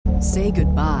Say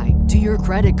goodbye to your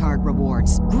credit card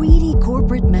rewards. Greedy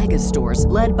corporate mega stores,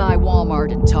 led by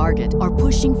Walmart and Target, are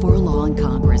pushing for a law in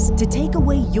Congress to take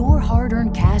away your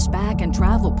hard-earned cash back and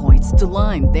travel points to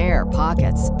line their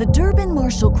pockets. The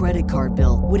Durbin-Marshall credit card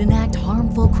bill would enact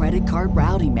harmful credit card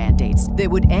routing mandates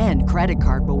that would end credit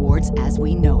card rewards as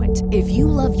we know it. If you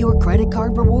love your credit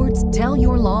card rewards, tell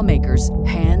your lawmakers,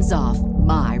 hands off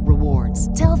my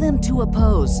rewards. Tell them to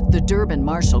oppose the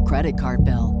Durbin-Marshall credit card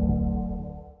bill.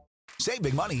 Save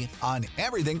big money on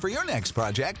everything for your next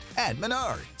project at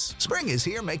Menards. Spring is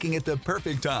here, making it the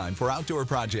perfect time for outdoor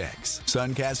projects.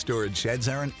 Suncast storage sheds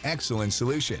are an excellent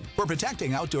solution for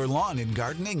protecting outdoor lawn and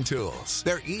gardening tools.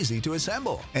 They're easy to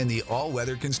assemble, and the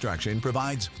all-weather construction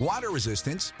provides water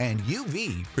resistance and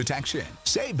UV protection.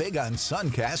 Save big on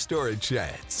Suncast storage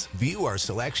sheds. View our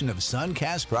selection of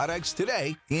Suncast products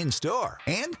today in store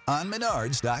and on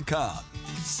Menards.com.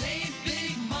 Save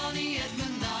big money at Menards.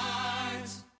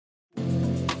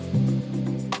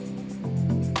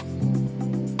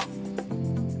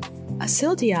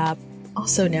 Assil Diab,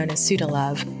 also known as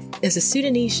Sudalove, is a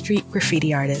Sudanese street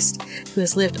graffiti artist who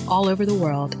has lived all over the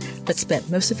world but spent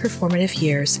most of her formative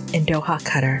years in Doha,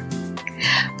 Qatar.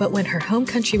 But when her home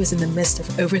country was in the midst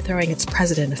of overthrowing its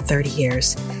president of 30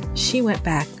 years, she went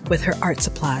back with her art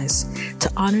supplies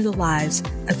to honor the lives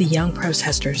of the young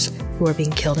protesters who were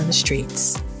being killed in the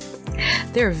streets.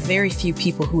 There are very few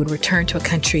people who would return to a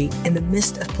country in the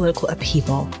midst of political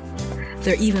upheaval.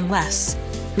 There are even less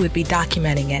who would be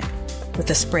documenting it with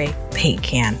a spray paint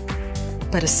can.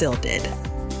 But Assil did.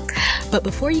 But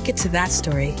before you get to that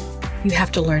story, you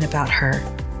have to learn about her.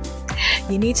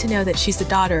 You need to know that she's the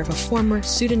daughter of a former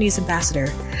Sudanese ambassador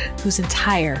whose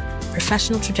entire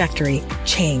professional trajectory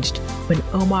changed when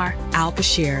Omar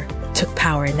al-Bashir took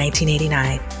power in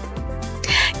 1989.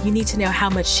 You need to know how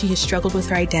much she has struggled with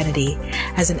her identity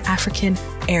as an African,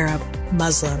 Arab,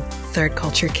 Muslim, third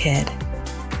culture kid.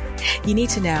 You need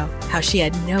to know how she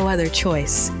had no other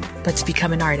choice but to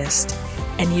become an artist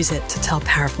and use it to tell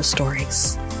powerful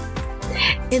stories.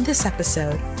 In this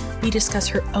episode, we discuss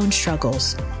her own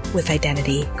struggles with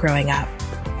identity growing up,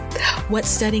 what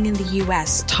studying in the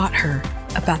U.S. taught her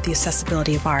about the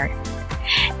accessibility of art,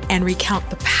 and recount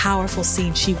the powerful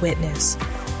scene she witnessed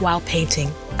while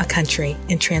painting a country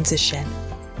in transition.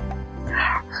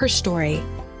 Her story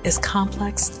is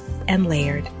complex and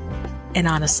layered, and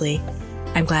honestly,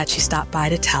 I'm glad she stopped by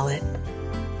to tell it.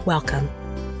 Welcome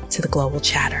to the Global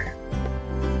Chatter.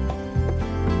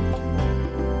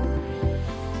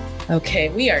 Okay,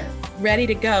 we are ready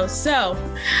to go. So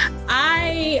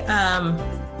I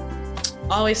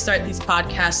always start these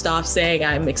podcasts off saying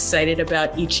I'm excited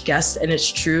about each guest, and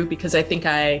it's true because I think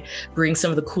I bring some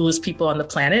of the coolest people on the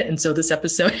planet. And so this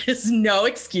episode is no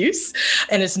excuse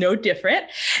and it's no different.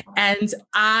 And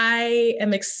I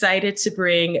am excited to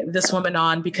bring this woman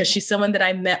on because she's someone that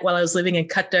I met while I was living in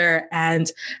Qatar.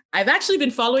 And I've actually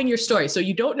been following your story. So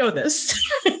you don't know this,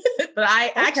 but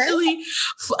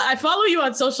I follow you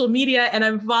on social media and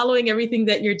I'm following everything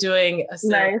that you're doing.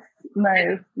 So,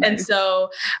 Nice. And so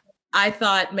I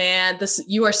thought, man,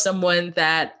 you are someone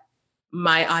that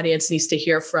my audience needs to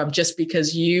hear from just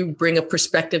because you bring a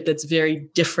perspective that's very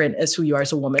different as who you are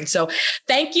as a woman. So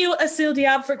thank you, Assil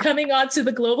Diab, for coming on to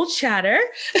the Global Chatter.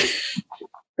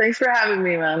 Thanks for having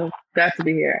me, man. Glad to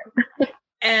be here.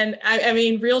 And I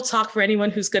mean, real talk for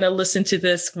anyone who's going to listen to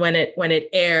this when it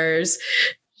airs.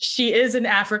 She is in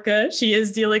Africa. She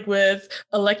is dealing with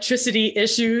electricity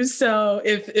issues. So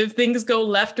if things go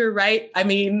left or right, I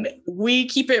mean, we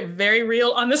keep it very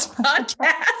real on this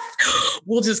podcast.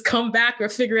 We'll just come back or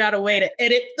figure out a way to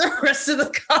edit the rest of the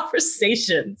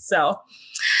conversation. So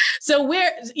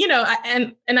where,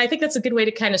 and I think that's a good way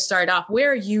to kind of start off.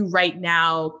 Where are you right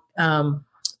now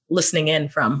listening in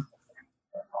from?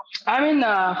 I'm in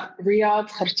Riyadh,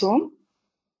 Khartoum.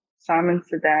 So I'm in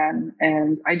Sudan,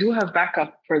 and I do have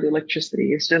backup for the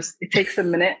electricity. It's just, it takes a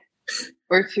minute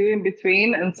or two in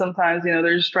between. And sometimes,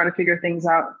 they're just trying to figure things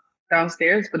out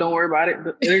downstairs, but don't worry about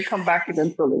it. They'll come back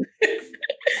eventually.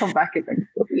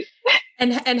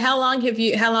 And how long have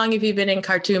you been in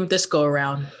Khartoum this go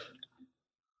around?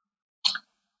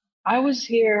 I was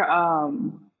here, I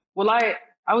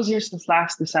was here since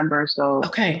last December. So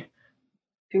okay.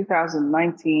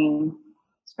 2019,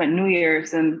 spent New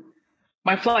Year's, and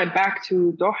my flight back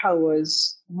to Doha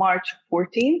was March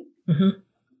 14th. Mm-hmm.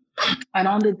 And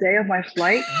on the day of my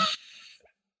flight,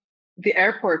 the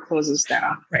airport closes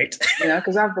down. Right.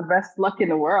 Because I have the best luck in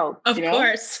the world. Of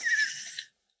course.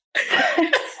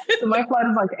 So my flight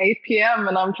is like 8 p.m.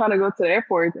 and I'm trying to go to the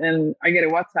airport and I get a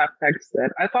WhatsApp text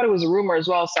that I thought it was a rumor as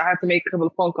well. So I had to make a couple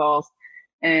of phone calls.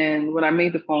 And when I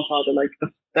made the phone call, they're like,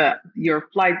 your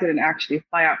flight didn't actually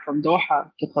fly out from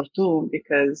Doha to Khartoum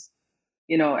because,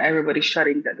 everybody's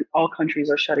shutting that. All countries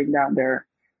are shutting down their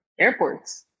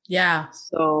airports. Yeah.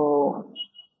 So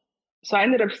I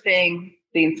ended up staying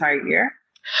the entire year.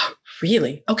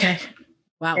 Really? Okay.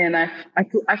 Wow. And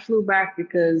I flew back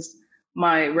because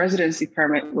my residency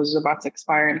permit was about to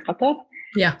expire in Qatar.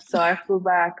 Yeah. So I flew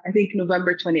back, I think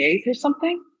November 28th or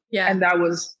something. Yeah. And that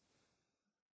was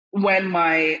when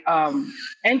my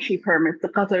entry permit to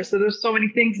Qatar. So there's so many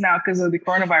things now because of the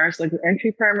coronavirus, like the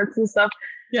entry permits and stuff.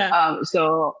 Yeah.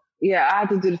 So yeah, I had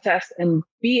to do the test and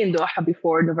be in Doha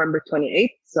before November 28th.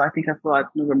 So I think I flew out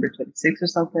November 26th or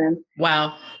something.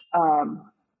 Wow.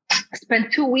 I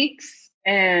spent 2 weeks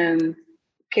and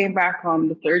came back on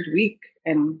the third week.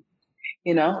 And,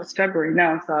 it's February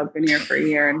now. So I've been here for a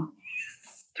year and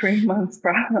 3 months,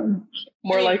 probably.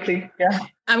 More likely. Yeah.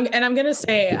 I'm going to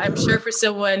say, I'm sure for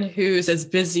someone who's as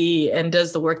busy and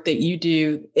does the work that you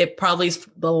do, it probably is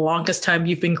the longest time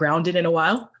you've been grounded in a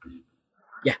while.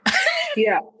 Yeah.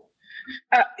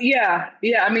 Yeah.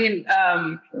 Yeah. I mean,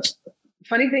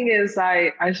 funny thing is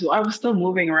I was still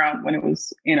moving around when it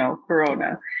was,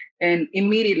 Corona. And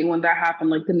immediately when that happened,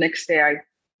 like the next day,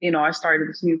 I started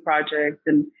this new project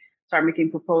and started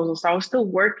making proposals. So I was still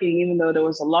working, even though there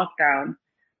was a lockdown.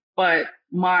 But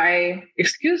my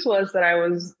excuse was that I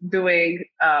was doing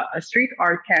a street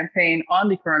art campaign on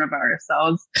the coronavirus. So I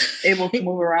was able to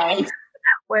move around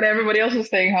when everybody else was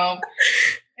staying home.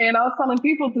 And I was telling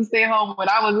people to stay home when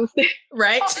I wasn't staying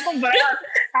right home, but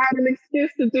I had an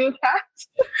excuse to do that.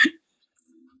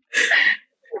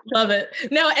 Love it.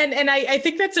 No, and I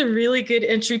think that's a really good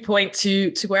entry point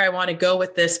to where I want to go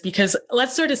with this, because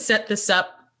let's sort of set this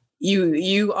up.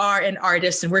 You are an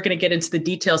artist, and we're going to get into the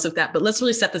details of that, but let's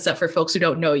really set this up for folks who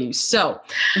don't know you. So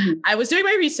I was doing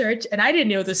my research and I didn't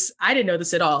know this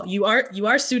at all. You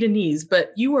are Sudanese,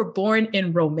 but you were born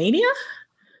in Romania?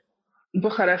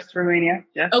 Bucharest, Romania.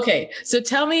 Yeah. Okay. So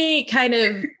tell me a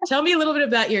little bit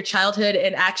about your childhood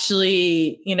and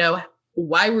actually,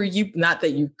 why were you, not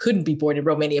that you couldn't be born in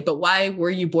Romania, but why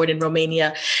were you born in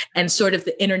Romania and sort of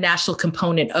the international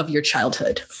component of your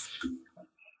childhood?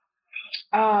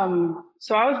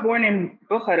 So I was born in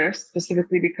Bucharest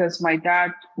specifically because my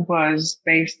dad was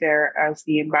based there as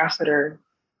the ambassador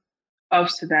of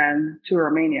Sudan to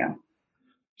Romania.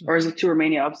 Or is it to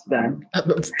Romania of Sudan?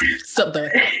 Something.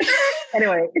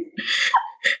 Anyway.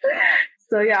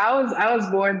 So yeah, I was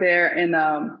born there, and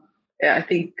I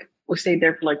think we stayed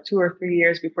there for like 2 or 3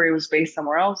 years before he was based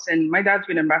somewhere else. And my dad's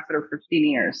been ambassador for 15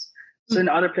 years. So in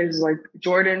other places like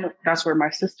Jordan, that's where my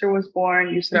sister was born,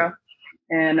 Yusra.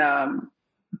 And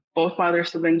both my other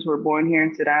siblings were born here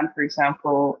in Sudan, for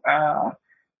example.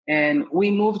 And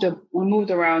we moved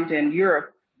around in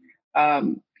Europe.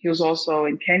 He was also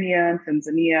in Kenya,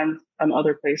 Tanzania, and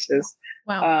other places.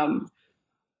 Wow.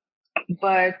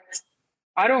 But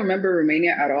I don't remember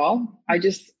Romania at all.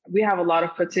 We have a lot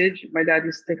of footage. My dad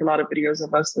used to take a lot of videos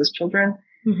of us as children,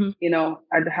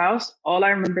 at the house. All I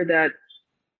remember that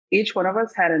each one of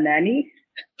us had a nanny.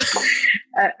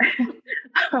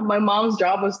 My mom's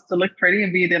job was to look pretty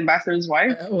and be the ambassador's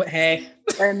wife. Oh, hey.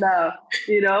 And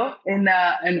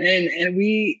and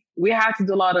we had to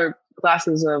do a lot of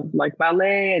classes of like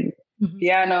ballet and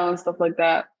piano and stuff like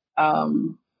that.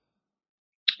 And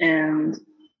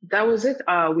that was it.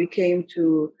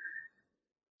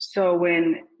 So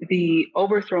when the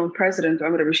overthrown president,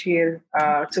 Omar al-Bashir,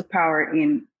 took power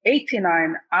in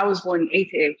 89, I was born in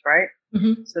 88, right?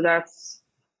 Mm-hmm. So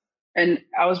and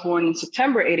I was born in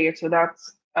September 88. So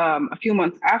that's a few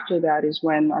months after that is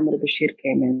when Omar al-Bashir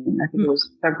came in. I think it was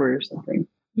February or something.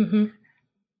 Mm-hmm.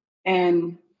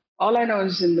 And all I know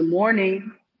is in the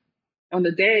morning, on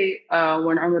the day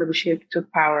when Omar al-Bashir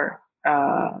took power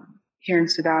here in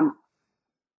Sudan,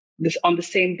 on the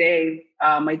same day,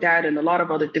 my dad and a lot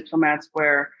of other diplomats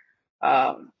were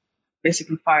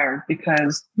basically fired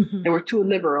because they were too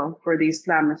liberal for the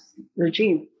Islamist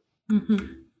regime. Mm-hmm.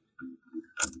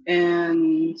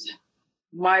 And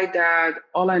my dad,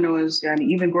 all I know is,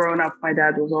 even growing up, my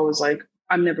dad was always like,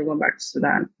 I'm never going back to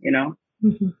Sudan,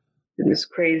 This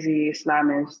crazy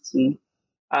Islamists.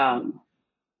 And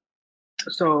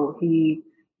so he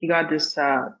got this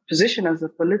position as a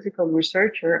political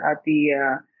researcher at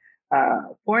the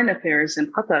Foreign Affairs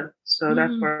in Qatar. So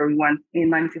that's where we went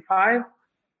in 95.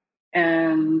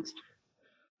 And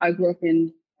I grew up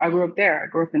there. I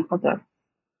grew up in Qatar.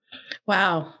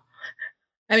 Wow.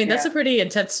 I mean, that's a pretty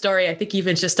intense story. I think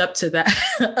even just up to that,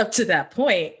 up to that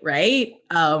point, right?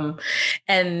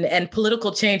 And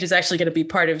political change is actually going to be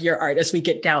part of your art as we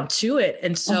get down to it.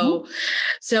 And so,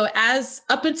 so as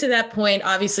up until that point,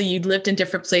 obviously you lived in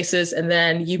different places, and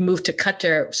then you moved to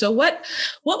Qatar. So what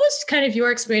was kind of your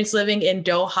experience living in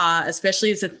Doha,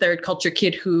 especially as a third culture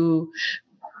kid who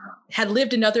had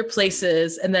lived in other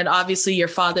places, and then obviously your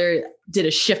father did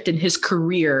a shift in his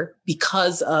career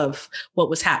because of what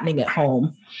was happening at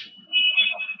home?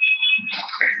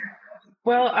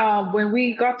 Well, when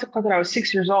we got to Qatar, I was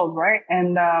 6 years old, right?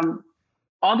 And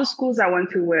all the schools I went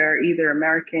to were either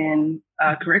American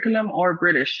curriculum or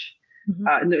British.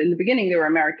 In the beginning, they were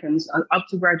Americans. Up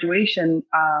to graduation,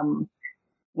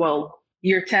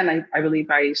 year 10, I believe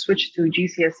I switched to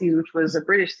GCSE, which was a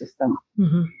British system.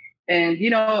 And,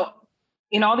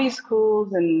 in all these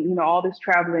schools and, all this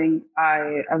traveling,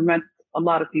 I've met a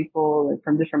lot of people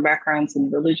from different backgrounds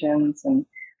and religions, and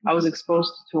I was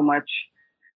exposed to too much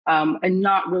and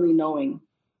not really knowing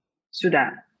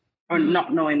Sudan or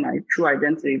not knowing my true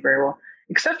identity very well,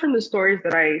 except from the stories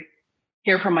that I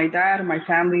hear from my dad and my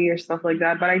family or stuff like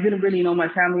that. But I didn't really know my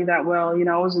family that well.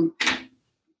 I wasn't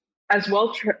as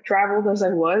well traveled as I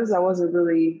was. I was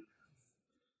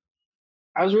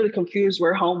really confused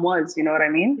where home was. You know what I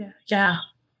mean? Yeah.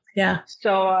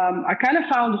 So I kind of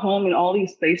found home in all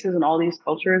these places and all these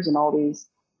cultures and all these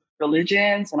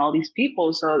religions and all these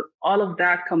people. So all of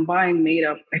that combined made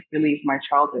up, I believe, my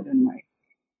childhood and my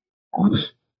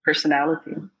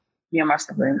personality. Yeah, must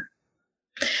have been.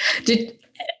 Did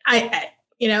I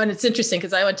and it's interesting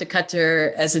because I went to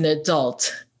Qatar as an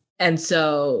adult. And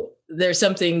so there's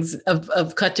some things of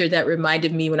Qatar that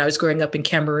reminded me when I was growing up in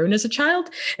Cameroon as a child.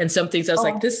 And some things I was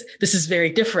like, this is very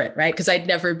different, right? Because I'd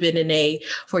never been in a,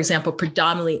 for example,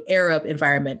 predominantly Arab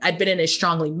environment. I'd been in a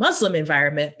strongly Muslim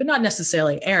environment, but not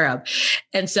necessarily Arab.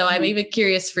 And so I'm even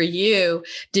curious for you,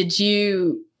 did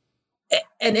you,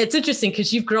 and it's interesting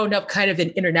because you've grown up kind of in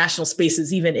international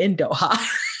spaces, even in Doha,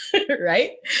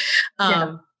 right?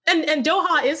 And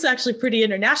Doha is actually pretty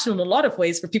international in a lot of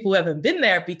ways for people who haven't been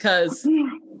there, because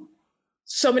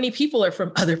so many people are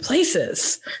from other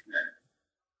places.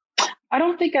 I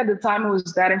don't think at the time it was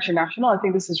that international. I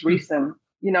think this is recent,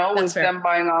 with them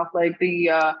buying off like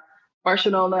the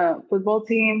Barcelona football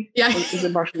team. Yeah. Is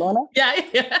it Barcelona? Yeah.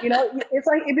 It's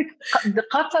like the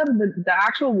Qatar, the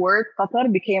actual word Qatar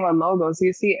became a logo. So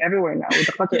you see it everywhere now with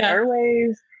the Qatar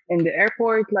Airways and the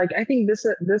airport. Like, I think this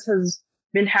has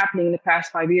been happening in the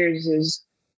past 5 years, is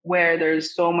where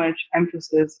there's so much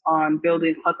emphasis on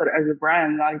building Qatar as a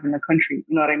brand, not even a country.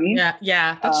 You know what I mean?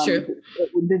 Yeah, that's true.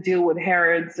 The deal with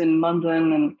Harrods in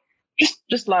London and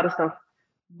just a lot of stuff.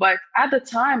 But at the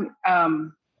time,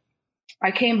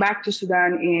 I came back to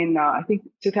Sudan in, I think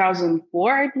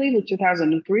 2004, I believe, or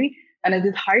 2003. And I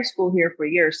did high school here for a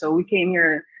year. So we came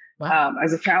here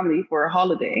as a family for a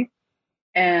holiday.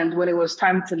 And when it was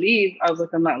time to leave, I was like,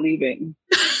 I'm not leaving.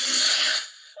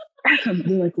 They're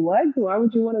like, what? Why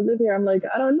would you want to live here? I'm like,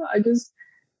 I don't know.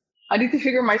 I need to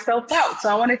figure myself out. So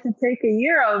I wanted to take a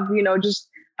year of,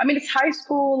 it's high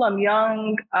school. I'm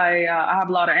young. I have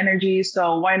a lot of energy.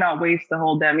 So why not waste the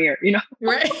whole damn year,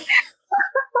 Right.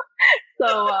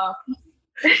 So,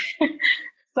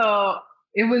 so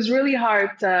it was really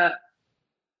hard to,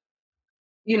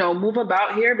 move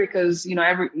about here because,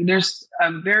 there's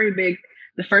a very big,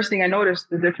 the first thing I noticed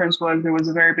the difference was there was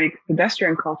a very big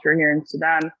pedestrian culture here in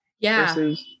Sudan.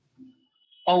 Versus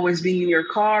always being in your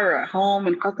car or at home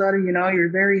in Qatar, you're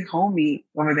very homey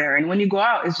over there. And when you go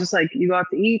out, it's just like you go out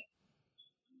to eat,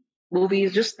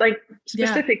 movies, just like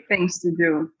specific things to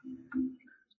do.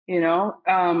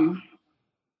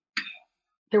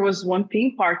 There was one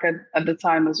theme park at the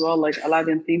time as well, like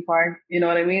Aladdin theme park, you know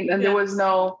what I mean? And there was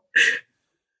no,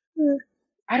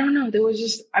 I don't know. There was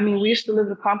just, we used to live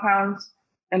in compounds.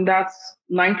 And that's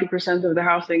 90% of the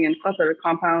housing in Qatar,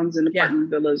 compounds and apartment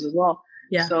villas as well.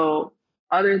 Yeah. So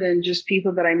other than just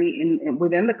people that I meet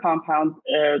within the compound,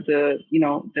 the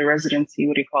residency,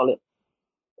 what do you call it?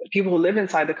 People who live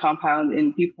inside the compound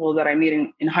and people that I meet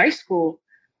in high school,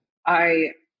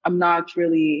 I'm not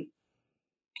really,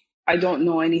 I don't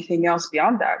know anything else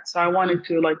beyond that. So I wanted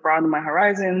to broaden my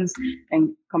horizons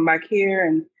and come back here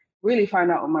and really find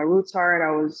out what my roots are. And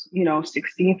I was,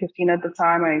 16, 15 at the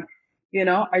time.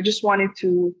 I just wanted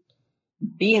to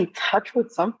be in touch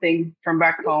with something from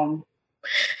back home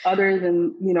other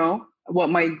than, what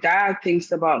my dad thinks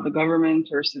about the government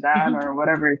or Sudan or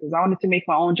whatever, because I wanted to make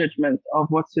my own judgment of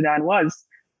what Sudan was.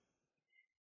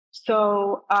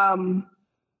 So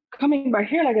coming back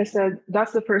here, like I said,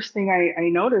 that's the first thing I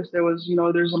noticed. There was,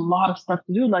 there's a lot of stuff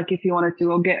to do. Like if you wanted to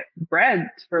go get bread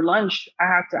for lunch, I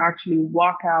had to actually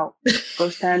walk out, go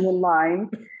stand in line,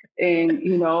 and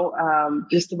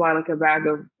just to buy like a bag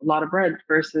of a lot of bread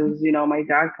versus my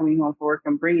dad coming home from work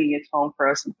and bringing it home for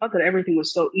us. And thought that everything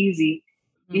was so easily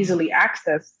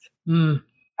accessed in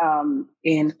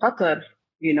Qatar,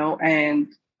 and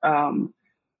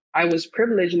I was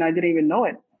privileged and I didn't even know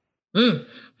it.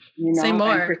 Say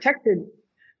more. And protected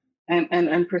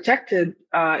and protected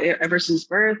ever since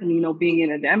birth, and being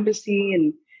in an embassy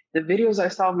and the videos I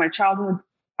saw of my childhood,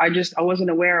 I wasn't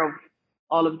aware of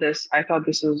all of this. I thought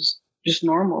this was just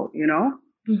normal,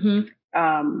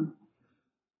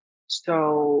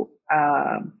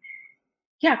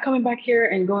 coming back here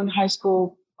and going to high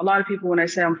school, a lot of people, when I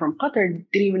say I'm from Qatar,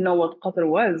 didn't even know what Qatar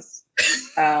was.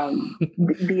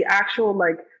 The actual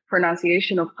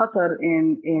pronunciation of Qatar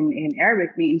in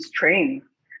Arabic means train.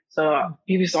 So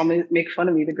people used to make fun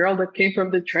of me, the girl that came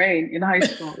from the train in high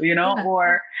school,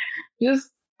 or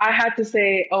just I had to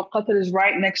say, oh, Qatar is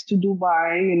right next to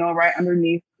Dubai, right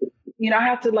underneath. I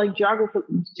had to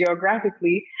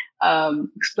geographically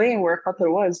explain where Qatar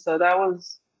was. So that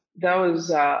was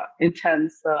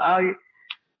intense. So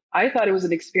I thought it was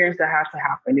an experience that had to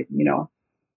happen,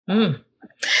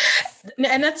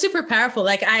 And that's super powerful.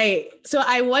 So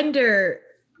I wonder,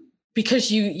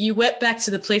 because you went back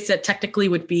to the place that technically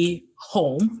would be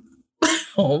home,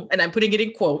 and I'm putting it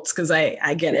in quotes because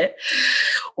I get it.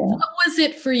 Yeah. What was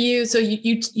it for you? So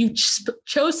you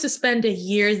chose to spend a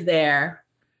year there.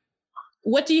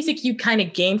 What do you think you kind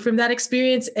of gained from that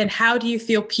experience, and how do you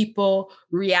feel people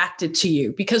reacted to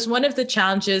you? Because one of the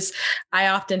challenges I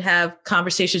often have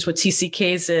conversations with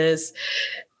TCKs is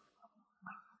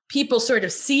people sort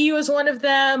of see you as one of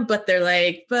them, but they're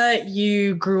like, but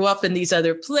you grew up in these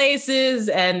other places.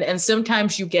 And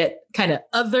sometimes you get kind of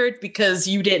othered because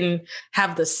you didn't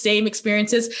have the same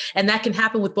experiences. And that can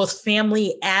happen with both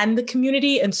family and the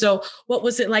community. And so what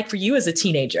was it like for you as a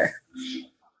teenager?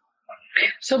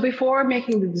 So before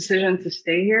making the decision to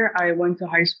stay here, I went to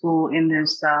high school in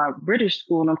this British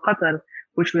school in Qatar,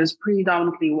 which was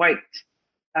predominantly white.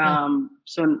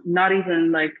 So not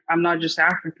even I'm not just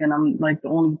African, I'm the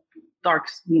only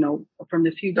from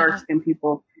the few dark skinned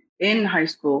people in high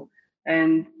school.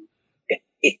 And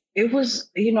it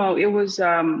was,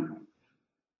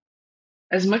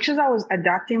 as much as I was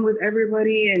adapting with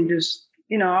everybody and just,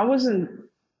 I wasn't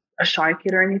a shy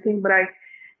kid or anything, but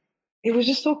it was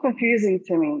just so confusing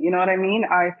to me. You know what I mean?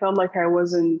 I felt like I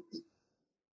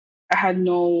had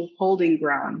no holding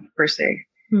ground per se.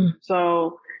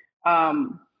 So,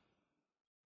 and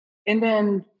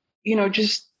then,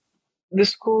 just the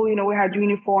school, we had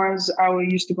uniforms. I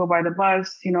used to go by the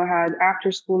bus, had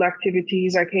after school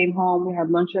activities. I came home, we had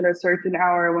lunch at a certain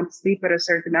hour. I went to sleep at a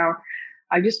certain hour.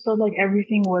 I just felt like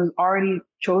everything was already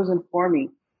chosen for me,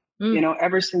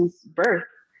 ever since birth,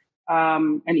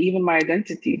 and even my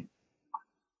identity.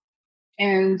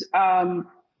 And I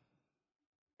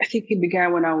think it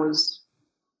began when I was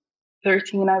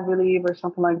 13, I believe, or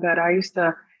something like that.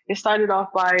 It started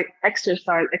off by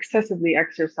excessively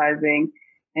exercising,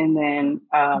 and then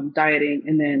dieting.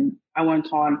 And then I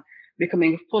went on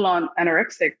becoming full on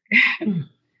anorexic.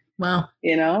 Wow.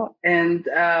 And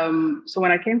so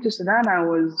when I came to Sudan,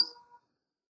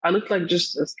 I looked like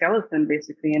just a skeleton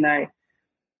basically.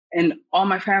 And all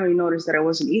my family noticed that I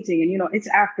wasn't eating. And, it's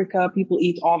Africa. People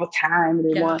eat all the time.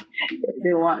 They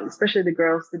want, especially the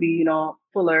girls, to be,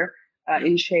 fuller,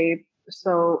 in shape.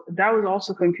 So that was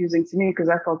also confusing to me because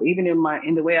I felt even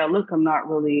in the way I look, I'm not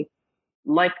really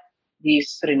like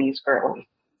these Sudanese girls,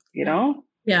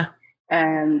 Yeah.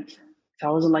 And so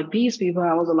I wasn't like these people.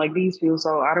 I wasn't like these people.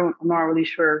 So I'm not really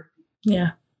sure.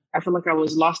 Yeah. I feel like I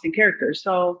was lost in character.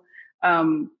 So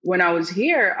when I was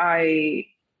here, I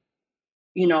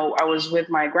was with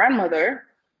my grandmother,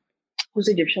 who's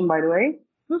Egyptian, by the way.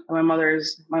 My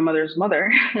mother's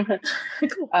mother.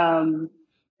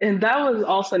 And that was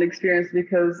also an experience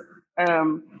because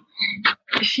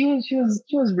she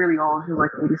was really old. She was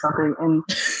like 80 something, and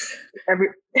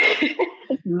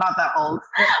not that old,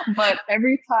 but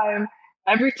every time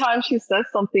she says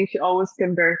something, she always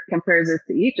compares it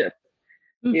to Egypt.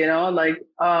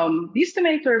 These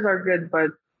tomatoes are good,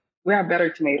 but we have better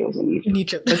tomatoes in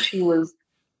Egypt. But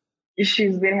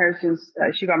she's been here since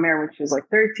she got married when she was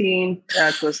 13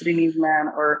 to a Sudanese man,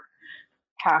 or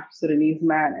half Sudanese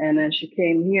man. And then she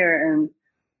came here, and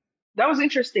that was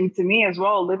interesting to me as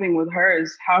well, living with her,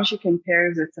 is how she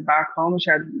compares it to back home.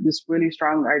 She had this really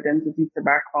strong identity to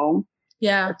back home,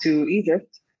 to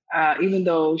Egypt, even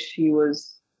though she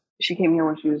she came here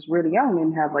when she was really young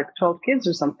and had like 12 kids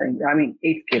or something. I mean,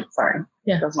 8 kids, sorry.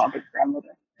 Yeah. That's not big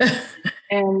grandmother.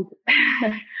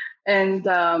 And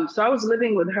so I was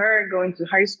living with her, going to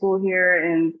high school here,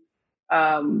 and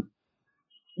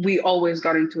we always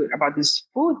got into it about this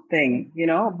food thing,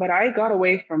 but I got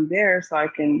away from there so I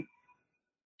can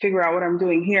figure out what I'm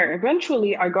doing here.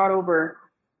 Eventually I got over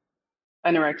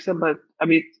anorexia, but a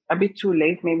bit too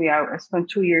late. Maybe I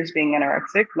spent 2 years being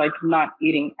anorexic, like not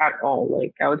eating at all.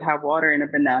 Like I would have water and a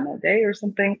banana a day or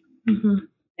something. Mm-hmm.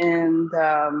 And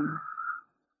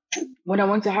when I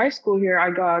went to high school here,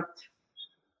 I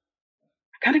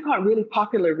kind of got really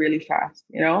popular really fast,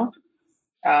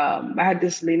 I had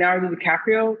this Leonardo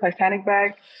DiCaprio Titanic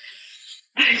bag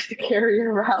I used to carry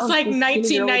around. It's like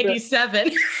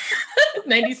 1997.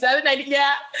 97, 90.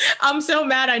 Yeah. I'm so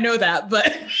mad I know that,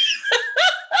 but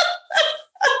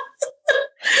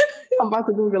I'm about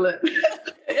to Google it.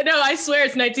 No, I swear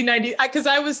it's 1990 because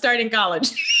I was starting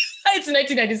college. It's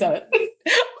 1997.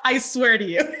 I swear to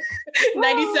you.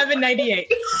 97,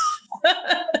 98.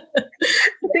 I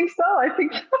think so.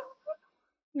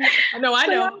 No, I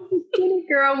know. I was this skinny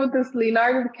girl with this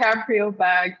Leonardo DiCaprio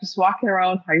bag, just walking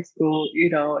around high school,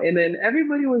 and then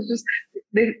everybody was just,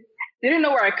 they didn't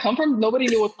know where I come from. Nobody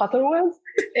knew what Qatar was.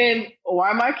 And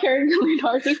why am I carrying a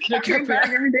Leonardo DiCaprio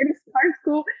bag every day to high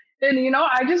school? And,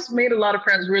 I just made a lot of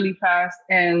friends really fast.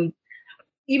 And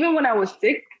even when I was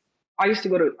sick, I used to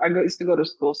go to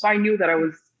school. So I knew that I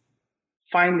was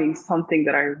finding something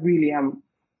that I really am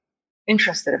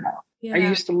interested about. Yeah. I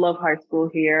used to love high school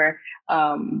here.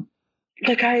 I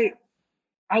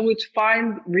would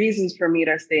find reasons for me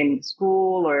to stay in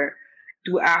school or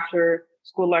do after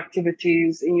school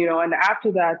activities. And, and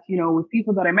after that, with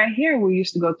people that I met here, we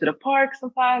used to go to the park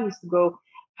sometimes. We used to go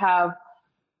have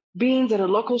beans at a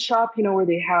local shop, where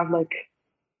they have like,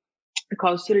 they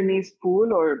call Sudanese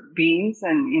food or beans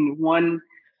and in one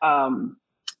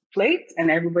plate, and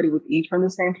everybody would eat from the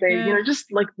same plate. Yeah. Just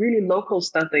like really local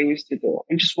stuff they used to do,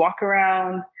 and just walk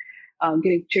around,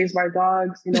 getting chased by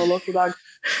dogs, local dogs.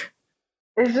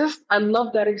 It's just, I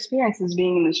love that experience as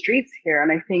being in the streets here.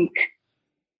 And I think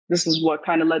this is what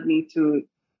kind of led me to,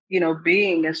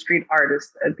 being a street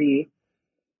artist at the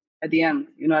end.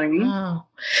 You know what I mean? Wow.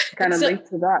 Kind of linked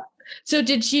to that. So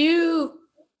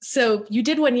you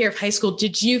did 1 year of high school.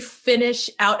 Did you finish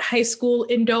out high school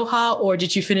in Doha, or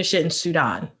did you finish it in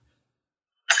Sudan?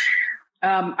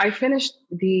 I finished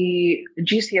the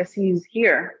GCSEs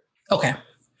here. Okay.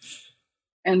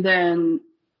 And then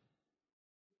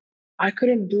I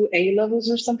couldn't do A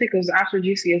levels or something, because after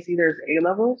GCSE, there's A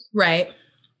levels. Right.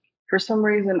 For some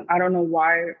reason, I don't know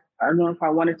why. I don't know if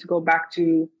I wanted to go back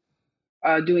to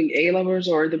doing A levels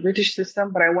or the British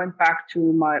system, but I went back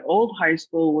to my old high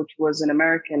school, which was an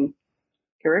American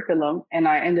curriculum, and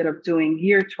I ended up doing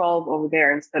year 12 over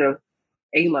there instead of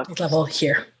A level. Level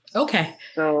here. Okay.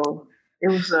 So it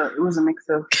was a mix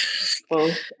of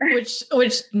both.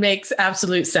 which makes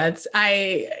absolute sense.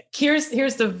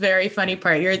 Here's the very funny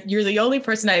part. You're the only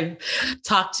person I've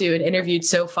talked to and interviewed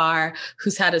so far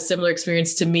who's had a similar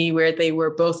experience to me, where they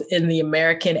were both in the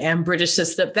American and British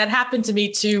system. That happened to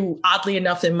me too, oddly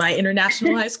enough, in my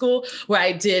international high school, where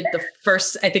I did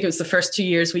I think it was the first 2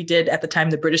 years we did at the time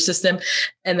the British system,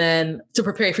 and then to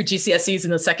prepare you for GCSEs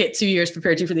in the second 2 years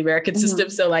prepared you for the American system.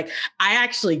 So like, I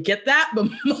actually get that, but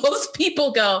most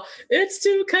people go, it's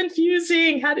too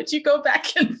confusing. How did you go back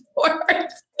and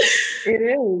forth? It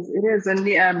is. And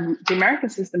the American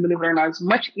system, believe it or not, is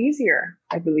much easier,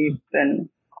 I believe, than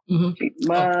much.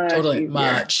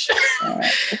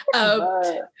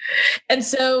 And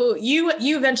so you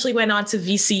eventually went on to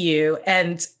VCU,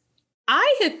 and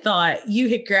I had thought you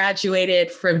had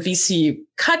graduated from VCU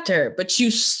Qatar, but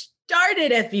you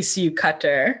started at VCU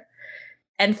Qatar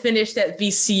and finished at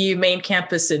VCU main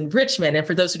campus in Richmond. And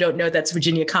for those who don't know, that's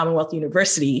Virginia Commonwealth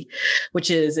University,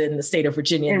 which is in the state of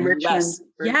Virginia in the US.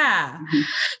 Yeah. Mm-hmm.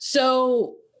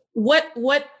 So what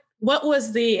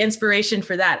was the inspiration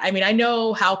for that? I mean, I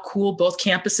know how cool both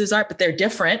campuses are, but they're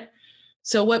different.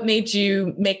 So what made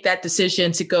you make that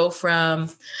decision to go from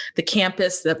the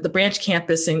campus, the branch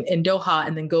campus in Doha,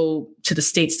 and then go to the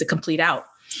States to complete out?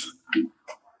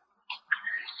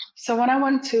 So when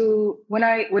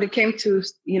it came to,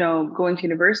 going to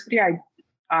university,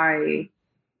 I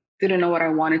didn't know what I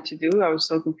wanted to do. I was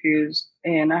so confused,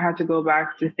 and I had to go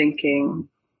back to thinking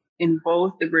in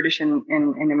both the British and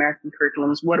American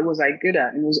curriculums, what was I good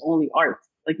at? And it was only art,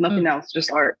 like nothing else,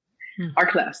 just art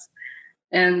class.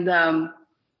 And,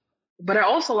 but I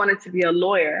also wanted to be a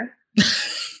lawyer.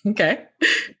 Okay.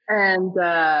 And,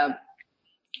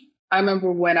 I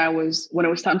remember when it was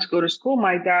time to go to school,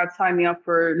 my dad signed me up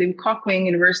for Lim Kok Wing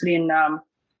University in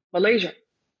Malaysia.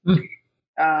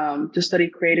 to study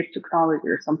creative technology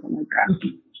or something like that.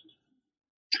 Mm-hmm.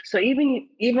 So even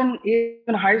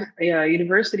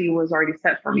university was already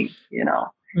set for me, you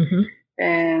know. Mm-hmm.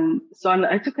 And so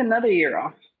I took another year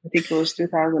off. I think it was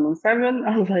 2007.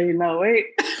 I was like, no, wait,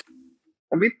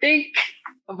 let me think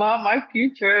about my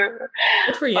future,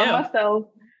 Good for you. about myself.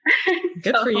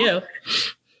 Good for you.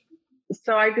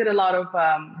 So I did a lot of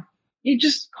you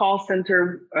just call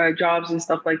center jobs and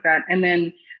stuff like that. And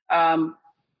then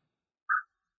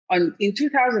in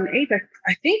 2008,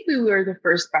 I think we were the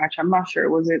first batch. I'm not sure.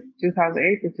 Was it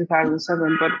 2008 or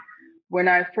 2007? But when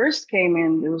I first came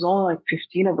in, there was only like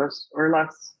 15 of us or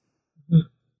less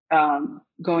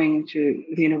going into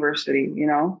the university, you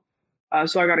know?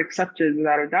 So I got accepted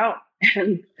without a doubt.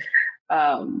 And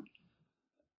I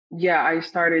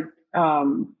started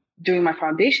doing my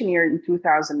foundation year in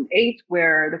 2008,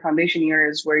 where the foundation year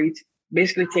is where you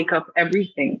basically take up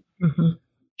everything. Mm-hmm.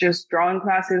 Just drawing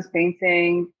classes,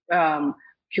 painting,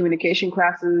 communication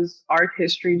classes, art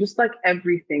history, just like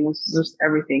everything. It was just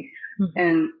everything. Mm-hmm.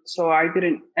 And so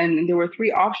and there were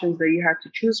 3 options that you had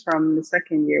to choose from in the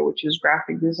second year, which is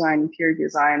graphic design, interior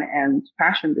design, and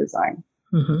fashion design.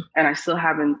 Mm-hmm. And I still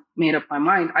haven't made up my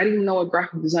mind. I didn't know what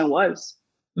graphic design was,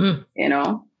 you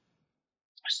know?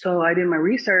 So I did my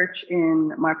research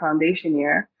in my foundation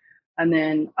year. And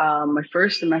then my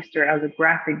first semester as a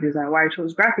graphic designer. Why I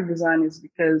chose graphic design is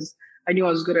because I knew I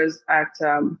was good at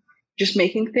just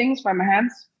making things by my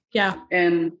hands. Yeah.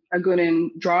 And I'm good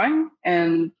in drawing.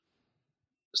 And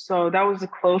so that was the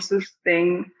closest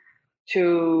thing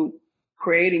to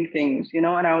creating things, you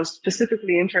know, and I was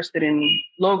specifically interested in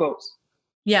logos.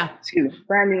 Yeah.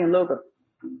 Branding and logo.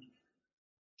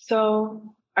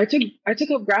 So I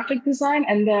took up graphic design,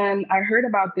 and then I heard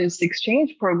about this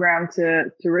exchange program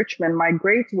to Richmond. My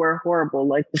grades were horrible.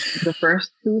 Like the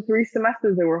first 2-3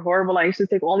 semesters, they were horrible. I used to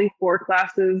take only 4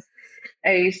 classes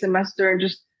a semester, and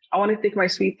I wanted to take my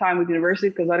sweet time with university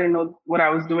because I didn't know what I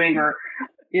was doing, or,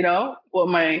 you know, what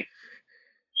my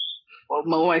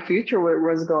future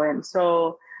was going.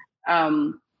 So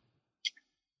I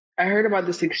heard about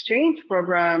this exchange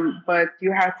program, but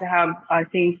you had to have, I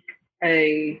think,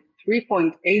 a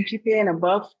 3.8 GPA and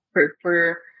above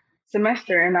per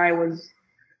semester. And I don't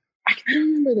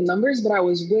remember the numbers, but I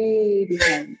was way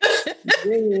behind.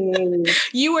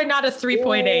 You were not a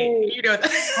 3.8. You know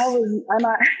that.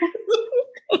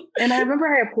 And I remember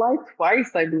I applied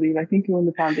twice, I believe. I think in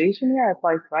the foundation year, I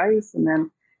applied twice. And then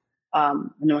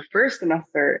in my first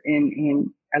semester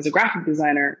in as a graphic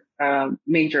designer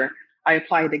major, I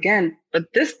applied again.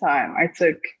 But this time I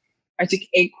took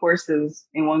 8 courses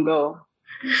in one go.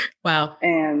 Wow.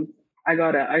 And I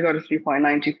got a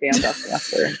 3.9 GPA on that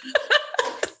semester.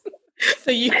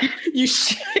 So you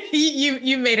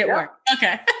made it work.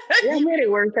 Okay. Yeah, I made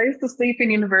it work. I used to sleep in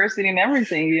university and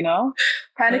everything, you know,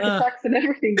 panic attacks and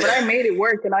everything, but I made it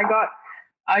work. And I got,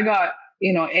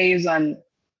 you know, A's on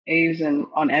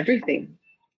everything.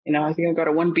 You know, I think I got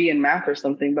a 1B in math or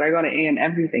something, but I got an A in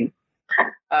everything.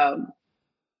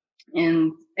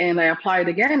 And I applied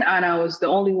again, and I was the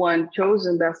only one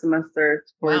chosen that semester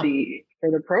for the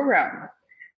program,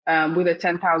 with a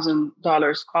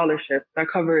 $10,000 scholarship that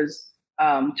covers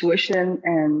tuition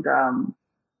and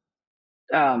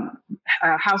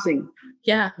housing.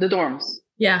 Yeah, the dorms.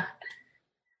 Yeah.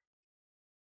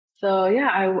 So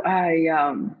yeah,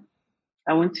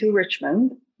 I went to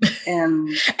Richmond, and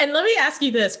let me ask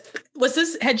you this: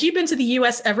 had you been to the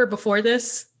U.S. ever before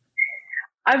this?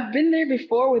 I've been there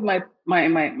before with my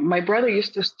brother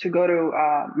used to go to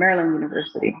Maryland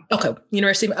University. Okay.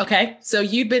 University. Okay. So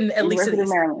you'd been at University least of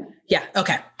Maryland. Yeah.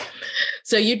 Okay.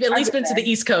 So you'd at least been to the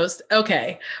East Coast.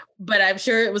 Okay. But I'm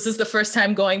sure was this the first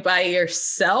time going by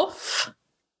yourself?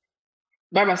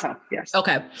 By myself. Yes.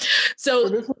 Okay. So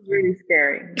this was really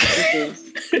scary.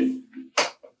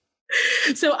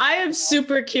 So I am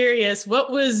super curious.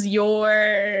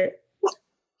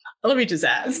 Let me just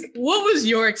ask, what was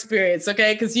your experience?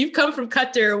 Okay. Because you've come from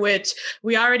Qatar, which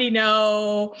we already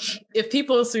know. If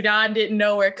people in Sudan didn't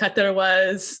know where Qatar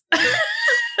was,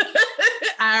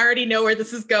 I already know where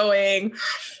this is going,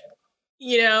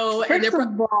 you know, and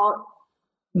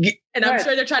I'm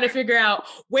sure they're trying to figure out,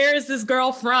 where is this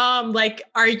girl from? Like,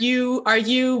 are you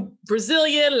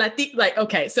Brazilian, Latin? Like,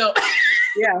 okay. So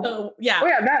yeah. Yeah. Oh,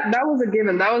 yeah, that was a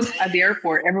given. That was at the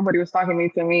airport. Everybody was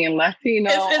talking to me in Latino.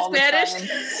 It's Spanish?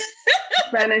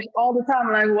 Spanish all the time.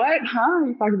 I'm like, what? Huh?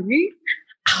 You talking to me?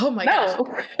 Oh my gosh.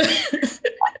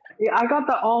 Yeah, I got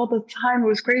that all the time. It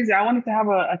was crazy. I wanted to have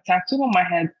a tattoo on my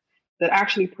head that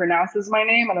actually pronounces my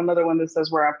name, and another one that says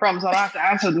where I'm from. So I don't have to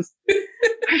answer this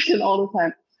question all the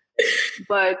time.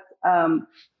 But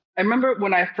I remember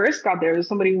when I first got there, there was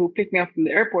somebody who picked me up from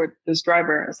the airport, this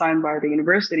driver assigned by the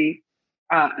university,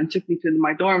 and took me to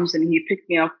my dorms. And he picked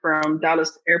me up from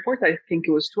Dallas Airport. I think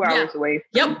it was 2 hours away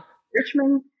from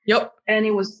Richmond. Yep. And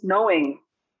it was snowing.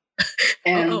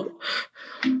 And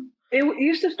it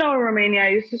used to snow in Romania.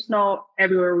 It used to snow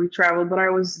everywhere we traveled, but I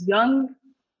was young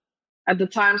at the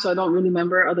time, so I don't really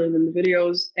remember other than the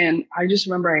videos. And I just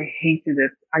remember I hated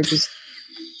it. I just,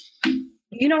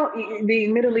 the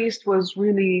Middle East was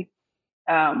really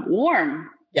warm.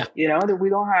 Yeah. That we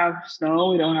don't have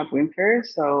snow, we don't have winter.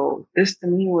 So this to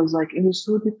me was like, it was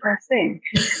so depressing.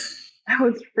 I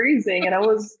was freezing and I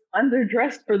was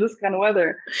underdressed for this kind of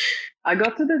weather. I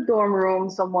got to the dorm room.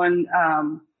 Someone,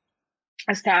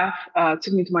 a staff,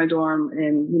 took me to my dorm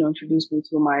and, introduced me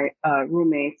to my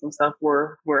roommates and stuff.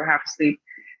 Were half asleep.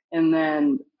 And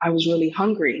then I was really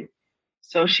hungry.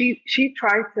 So she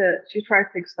tried to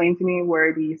explain to me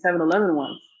where the 7-Eleven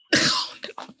was.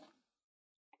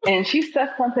 And she said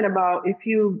something about if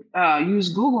you use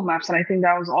Google Maps, and I think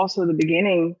that was also the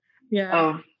beginning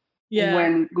of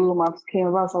when Google Maps came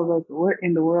about. So I was like, what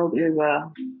in the world is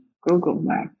a Google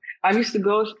Map? I used to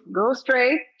go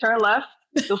straight, turn left,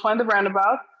 you'll find the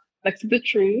roundabout next to the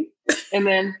tree, and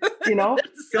then,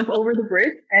 jump over the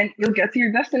bridge and you'll get to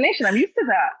your destination. I'm used to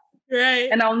that. Right.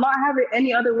 And I'll not have it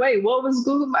any other way. What was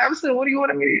Google Maps? And what do you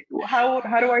want me to do? How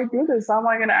do I do this? How am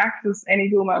I going to access any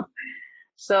Google Maps?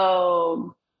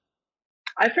 So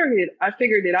I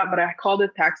figured it out, but I called a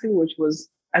taxi, which was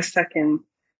a second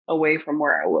away from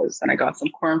where I was. And I got some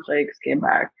cornflakes, came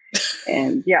back,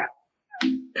 and yeah.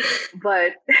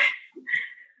 But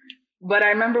I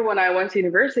remember when I went to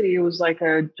university, it was like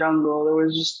a jungle. There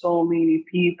was just so many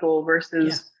people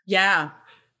versus I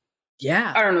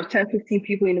don't know, 10, 15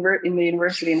 people in the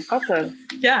university in Qatar.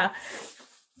 Yeah.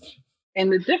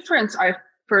 And the difference I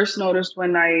first noticed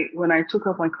when I took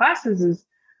up my classes is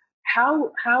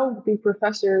how the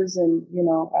professors and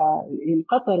in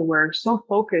Qatar were so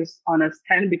focused on us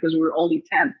 10 because we were only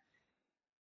 10.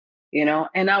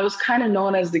 And I was kind of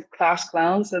known as the class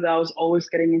clown, so that I was always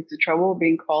getting into trouble,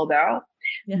 being called out.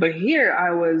 Yeah. But here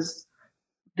I was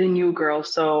the new girl,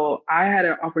 so I had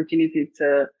an opportunity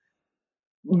to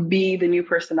be the new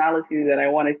personality that I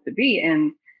wanted to be.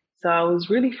 And so I was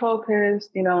really focused,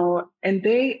 and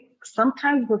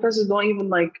sometimes professors don't even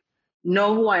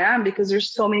know who I am because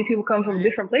there's so many people coming from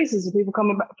different places. People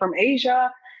coming from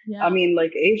Asia. Yeah. I mean,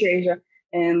 Asia.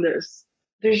 And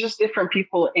there's just different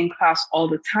people in class all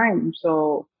the time.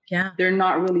 So they're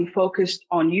not really focused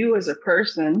on you as a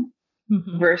person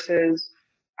versus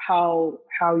how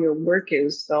your work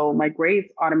is. So my grades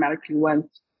automatically went,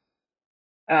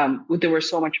 they were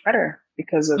so much better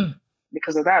because of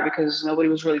that, because nobody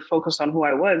was really focused on who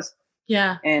I was.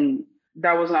 Yeah. And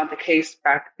that was not the case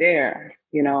back there,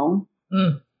 And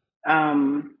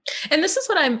this is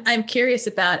what I'm curious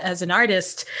about as an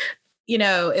artist.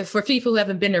 If for people who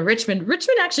haven't been to Richmond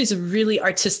actually is a really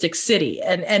artistic city,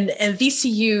 and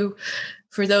VCU,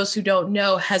 for those who don't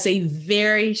know, has a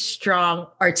very strong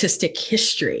artistic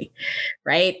history,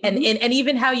 right? Mm-hmm. And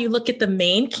even how you look at the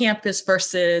main campus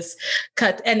versus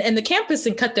and the campus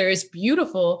in Qatar is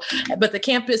beautiful, but the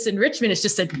campus in Richmond is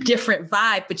just a different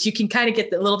vibe. But you can kind of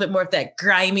get a little bit more of that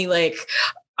grimy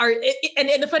art.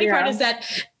 And the funny part is that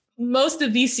most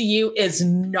of VCU is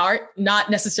not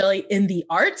necessarily in the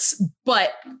arts,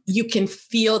 but you can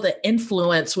feel the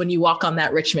influence when you walk on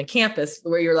that Richmond campus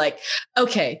where you're like,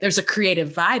 okay, there's a creative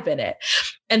vibe in it.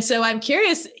 And so I'm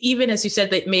curious, even as you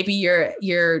said that maybe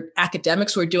your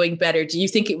academics were doing better, do you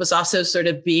think it was also sort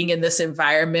of being in this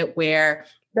environment where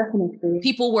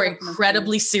people were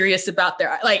incredibly serious about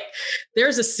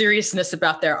there's a seriousness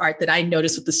about their art that I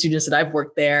noticed with the students that I've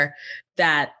worked there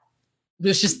that it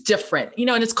was just different,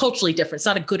 and it's culturally different. It's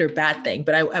not a good or bad thing,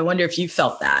 but I wonder if you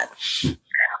felt that.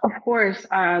 Of course,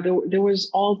 there was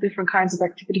all different kinds of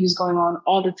activities going on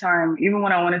all the time. Even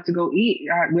when I wanted to go eat,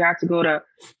 we had to go to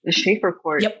the Schaefer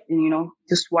Court and,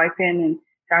 just swipe in and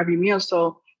grab your meal.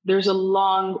 So there's a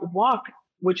long walk,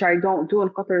 which I don't do in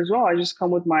Qatar as well. I just come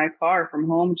with my car from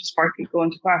home, just park it, go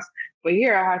into class. But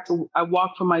here I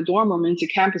walk from my dorm room into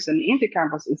campus, and into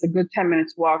campus, it's a good 10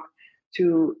 minutes walk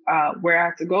to where I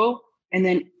have to go. And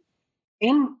then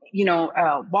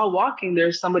while walking,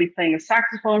 there's somebody playing a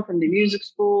saxophone from the music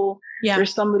school. Yeah.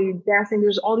 There's somebody dancing.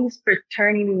 There's all these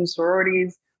fraternities and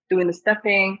sororities doing the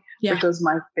stepping, which was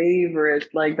my favorite.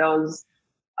 I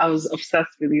was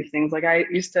obsessed with these things. I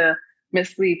used to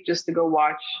miss sleep just to go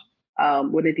watch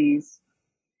one of these.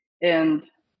 And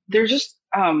there's just,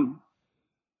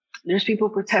 there's people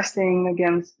protesting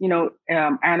against,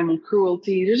 animal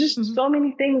cruelty. There's just so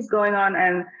many things going on.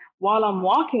 And while I'm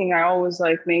walking, I always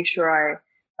make sure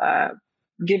I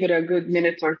give it a good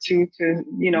minute or two to,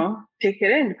 take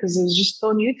it in, because it was just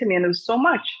so new to me and it was so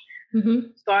much. Mm-hmm.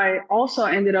 So I also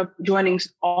ended up joining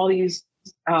all these.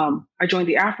 I joined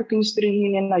the African Student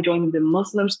Union. I joined the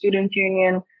Muslim Student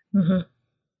Union. Mm-hmm.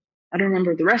 I don't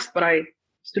remember the rest, but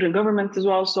student government as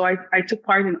well. So I took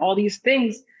part in all these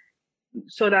things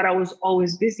so that I was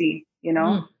always busy,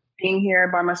 being here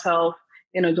by myself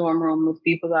in a dorm room with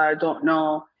people that I don't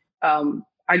know.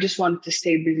 I just wanted to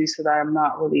stay busy so that I'm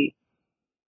not really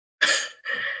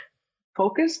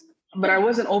focused, but I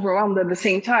wasn't overwhelmed at the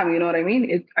same time. You know what I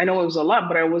mean? I know it was a lot,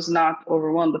 but I was not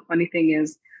overwhelmed. The funny thing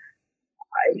is,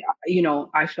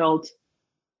 I felt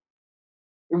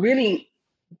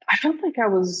like I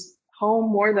was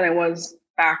home more than I was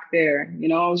back there.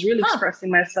 I was really expressing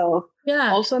myself.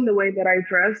 Yeah. Also in the way that I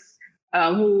dress,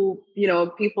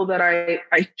 people that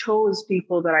I chose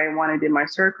people that I wanted in my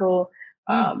circle.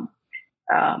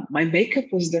 My makeup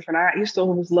was different. I used to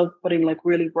always love putting like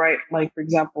really bright, like for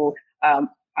example,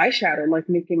 eyeshadow, like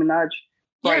Nicki Minaj,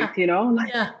 bright,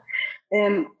 Yeah.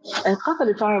 And I thought that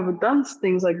if I had done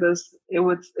things like this, it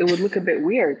would look a bit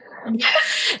weird.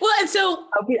 Well, and so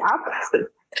I'll be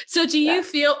opposite. So do you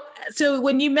feel, so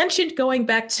when you mentioned going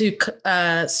back to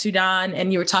Sudan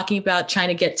and you were talking about trying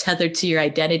to get tethered to your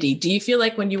identity, do you feel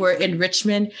like when you were in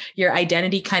Richmond, your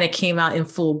identity kind of came out in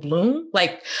full bloom?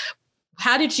 Like,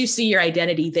 how did you see your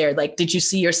identity there? Like, did you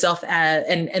see yourself as,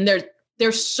 and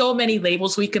there's so many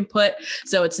labels we can put,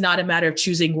 so it's not a matter of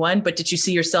choosing one, but did you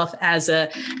see yourself as a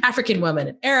African woman,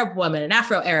 an Arab woman, an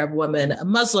Afro-Arab woman, a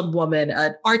Muslim woman,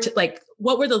 an art, like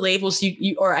what were the labels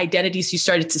you or identities you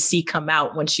started to see come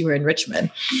out once you were in Richmond?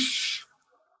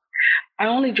 I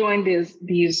only joined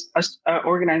these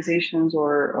organizations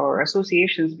or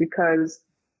associations because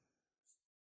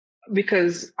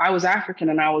I was African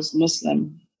and I was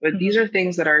Muslim. But these are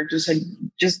things that are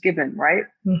just given, right?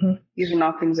 Mm-hmm. These are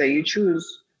not things that you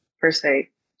choose per se.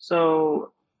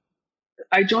 So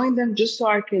I joined them just so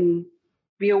I can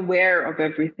be aware of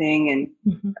everything,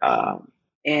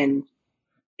 and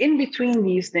in between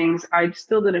these things, I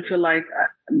still didn't feel like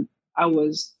I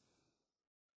was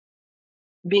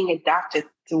being adapted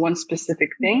to one specific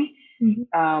thing.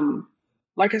 Mm-hmm.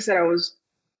 Like I said, I was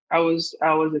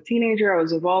a teenager. I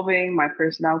was evolving. My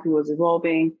personality was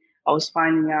evolving. I was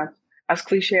finding out, as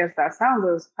cliche as that sounds,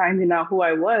 I was finding out who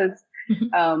I was.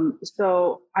 Mm-hmm.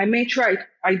 So I made sure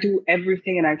I do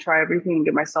everything and I try everything and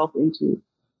get myself into.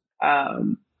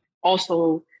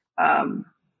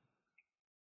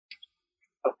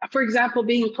 For example,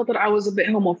 being told that I was a bit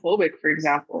homophobic, for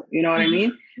example, you know what I mean?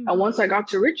 Mm-hmm. And once I got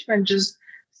to Richmond, just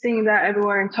seeing that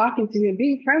everywhere and talking to you,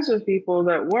 being friends with people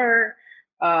that were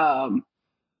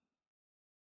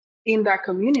in that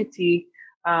community,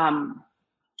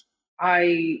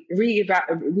 I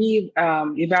revalued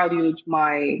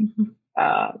my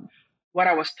what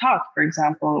I was taught, for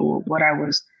example, what I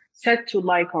was said to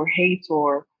like or hate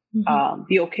or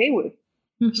be okay with.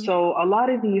 Mm-hmm. So a lot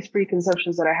of these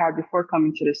preconceptions that I had before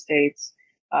coming to the States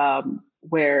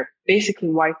were basically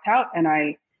wiped out, and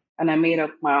I made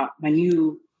up my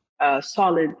new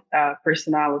solid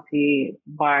personality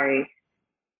by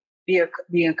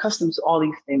being accustomed to all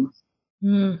these things.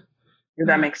 Mm. Does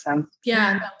that make sense?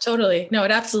 Yeah, no, totally. No,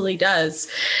 it absolutely does.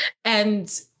 And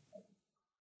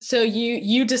so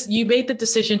you made the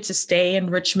decision to stay in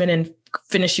Richmond and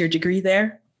finish your degree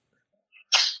there?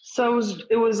 So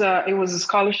it was a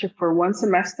scholarship for one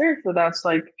semester. So that's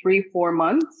like 3-4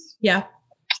 months. Yeah.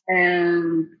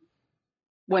 And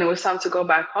when it was time to go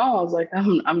back home, I was like,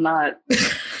 I'm not.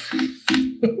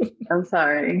 I'm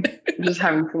sorry. I'm just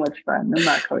having too much fun. I'm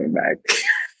not coming back.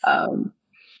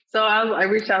 So I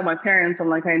reached out to my parents. I'm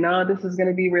like, I know this is going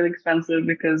to be really expensive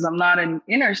because I'm not an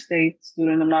interstate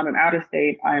student. I'm not an out of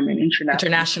state. I'm an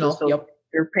international. So yep.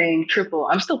 You're paying triple.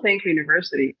 I'm still paying for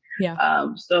university. Yeah.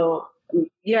 So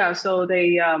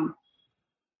they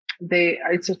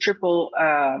it's a triple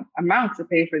amount to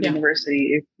pay for the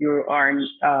university if you are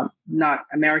not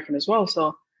American as well.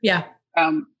 So yeah,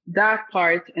 that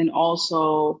part, and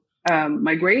also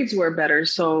my grades were better,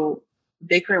 so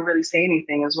they couldn't really say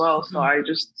anything as well. So I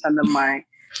just sent them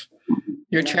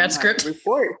your transcript, my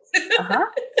report,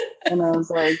 and I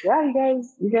was like, yeah,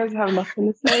 you guys have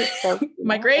nothing to say. So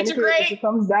my grades are great. If it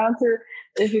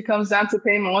comes down to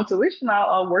paying my own tuition,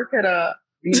 I'll work at a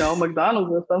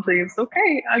McDonald's or something. It's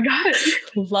okay. I got it.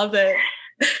 Love it.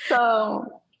 So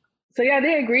yeah,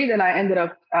 they agreed, and I ended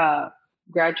up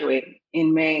graduating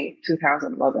in May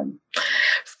 2011.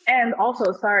 And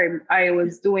also, I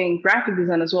was doing graphic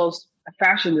design as well as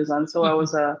fashion design. So I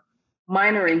was a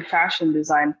minor in fashion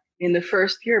design in the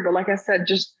first year. But like I said,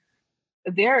 just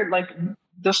there, like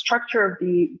the structure of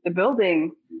the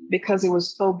building, because it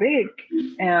was so big,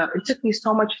 it took me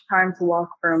so much time to walk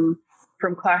from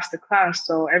class to class.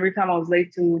 So every time I was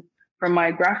late from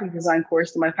my graphic design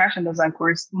course to my fashion design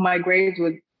course, my grades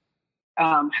would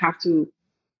have to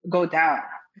go down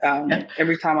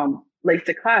every time I'm late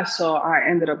to class. So I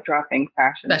ended up dropping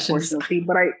fashion, unfortunately.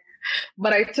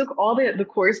 But I took all the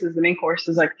courses, the main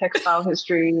courses like textile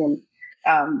history and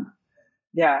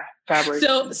fabric.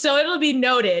 So it'll be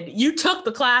noted, you took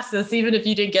the classes even if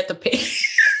you didn't get the pay.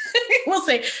 We'll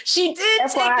say she did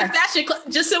take the fashion class,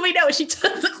 just so we know she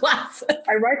took the classes.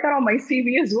 I write that on my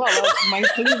CV as well. My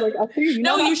CV, like, I think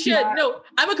you should. No,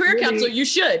 I'm a career counselor. You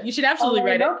should absolutely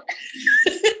write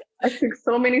it. I took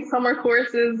so many summer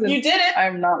courses. And you did it.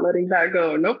 I'm not letting that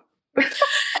go. Nope.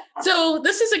 So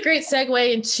this is a great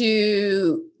segue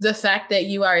into the fact that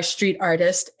you are a street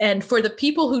artist. And for the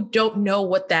people who don't know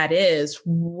what that is,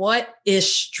 what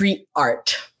is street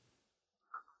art?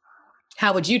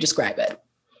 How would you describe it?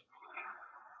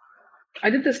 I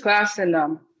did this class in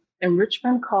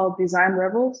Richmond called Design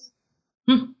Rebels.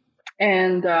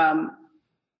 And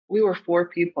we were 4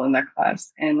 people in that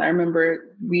class. And I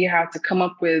remember we had to come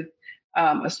up with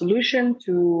a solution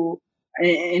to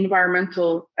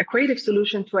a creative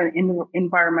solution to an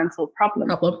environmental problem.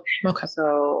 Okay.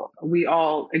 So we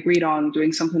all agreed on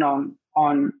doing something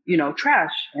on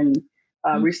trash and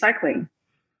recycling.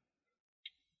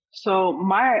 So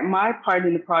my part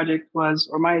in the project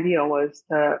my idea was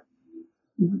to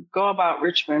go around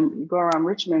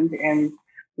Richmond and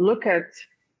look at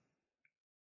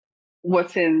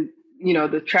what's in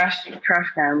the trash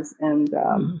cans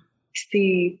and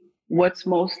see what's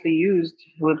mostly used,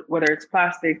 whether it's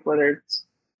plastic, whether it's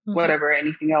whatever,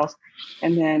 anything else.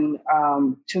 And then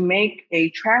to make a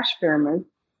trash pyramid,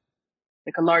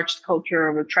 like a large sculpture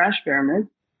of a trash pyramid.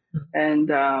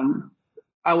 And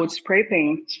I would spray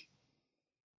paint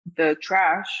the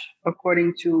trash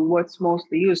according to what's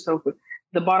mostly used. So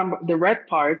the bottom, the red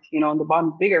part, the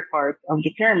bottom bigger part of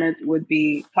the pyramid would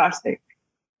be plastic.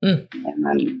 And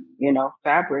then,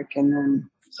 fabric, and then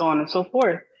so on and so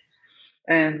forth.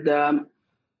 And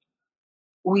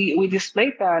we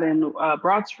displayed that in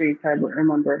Broad Street, I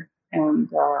remember.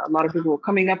 And a lot of people were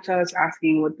coming up to us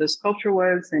asking what the sculpture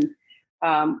was. And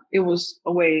it was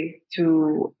a way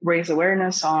to raise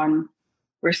awareness on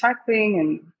recycling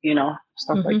and,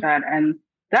 stuff like that. And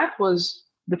that was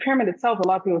the pyramid itself. A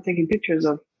lot of people were taking pictures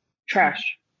of trash,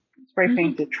 spray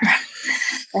painted trash.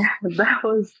 And that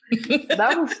was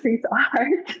street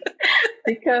art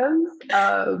because,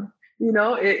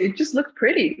 it just looked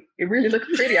pretty. It really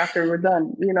looked pretty after we were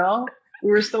done, we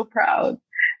were so proud.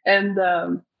 And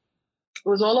it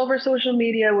was all over social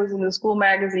media. It was in the school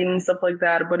magazine and stuff like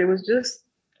that. But it was just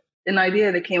an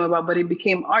idea that came about, but it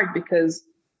became art because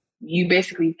you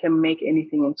basically can make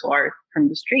anything into art from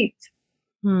the street.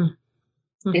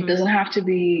 It doesn't have to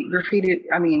be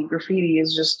graffiti. I mean, graffiti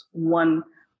is just one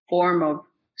form of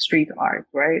street art,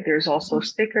 right? There's also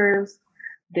stickers.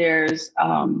 There's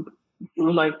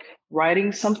like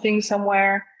writing something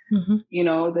somewhere,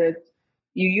 that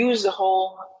you use the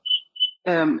whole,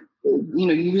 you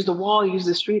use the wall, you use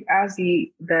the street as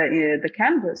the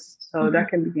canvas. So that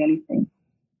can be anything.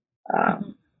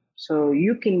 So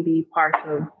you can be part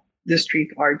of the street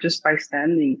art just by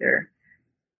standing there.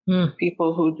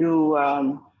 People who do,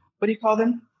 what do you call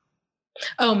them?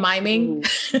 Oh, miming.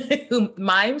 Who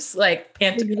mimes like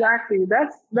Exactly.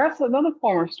 That's another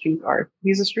form of street art.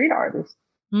 He's a street artist.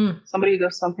 Somebody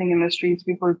does something in the streets.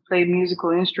 People play musical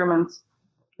instruments.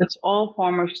 It's all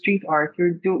form of street art.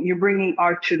 You're bringing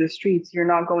art to the streets. You're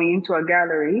not going into a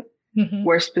gallery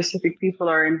where specific people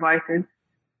are invited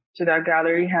to that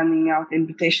gallery, handing out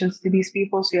invitations to these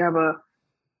people. So you have a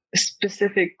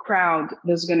specific crowd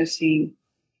that's going to see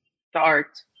the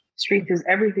art. Street is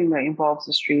everything that involves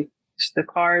the street. It's the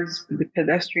cars, the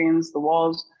pedestrians, the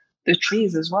walls, the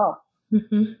trees as well.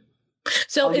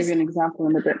 So I'll give you an example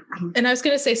in a bit. And I was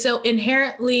going to say, so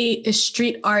inherently is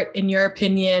street art, in your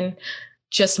opinion,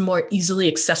 just more easily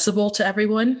accessible to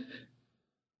everyone?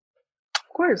 Of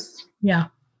course. Yeah.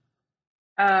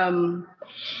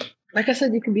 Like I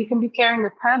said, you can be carrying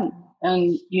a pen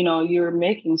and, you're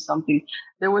making something.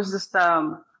 There was this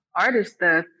artist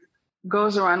that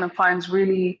goes around and finds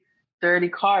really dirty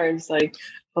cars, like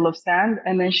full of sand.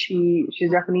 And then she's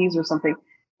Japanese or something.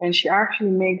 And she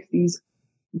actually makes these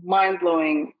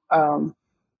mind-blowing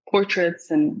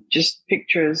portraits and just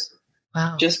pictures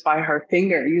just by her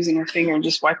finger, using her finger and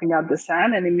just wiping out the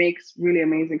sand. And it makes really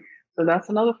amazing. So that's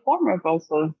another form of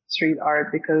also street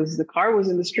art because the car was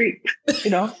in the street,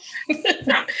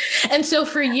 And so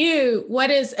for you, what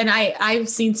is, and I've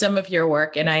seen some of your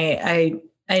work and I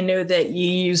I know that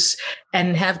you use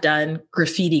and have done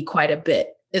graffiti quite a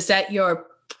bit. Is that your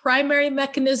primary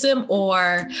mechanism,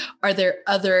 or are there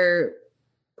other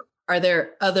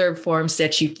forms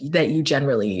that you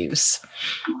generally use?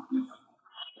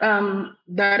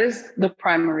 That is the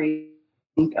primary.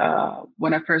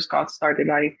 When I first got started,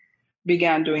 I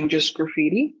began doing just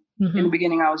graffiti. Mm-hmm. In the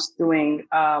beginning, I was doing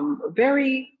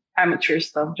very amateur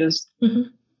stuff, just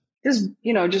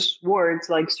words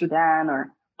like Sudan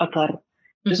or Qatar,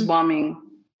 just bombing,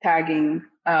 tagging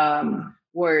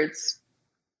words.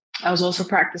 I was also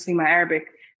practicing my Arabic,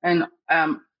 and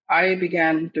I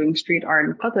began doing street art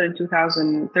in Qatar in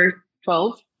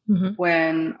 2012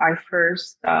 when I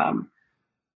first.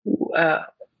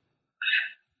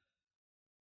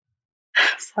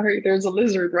 Sorry, there's a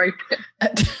lizard right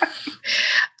there.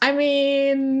 I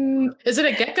mean, is it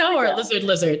a gecko or a lizard?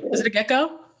 Is it a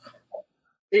gecko?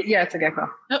 Yeah, it's a gecko.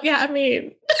 Oh, yeah. I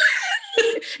mean,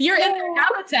 you're in their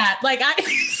habitat. Like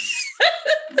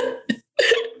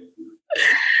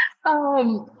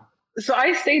So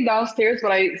I stayed downstairs,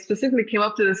 but I specifically came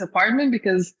up to this apartment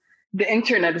because the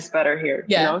internet is better here.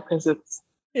 Yeah. Because it's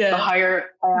the higher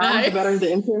I am, the better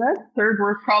the internet. Third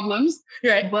world problems.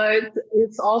 Right. But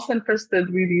it's also infested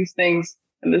with these things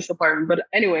in this apartment. But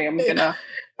anyway, I'm gonna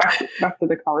back to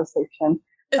the conversation.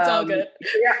 It's all good.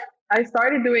 Yeah, I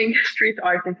started doing street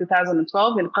art in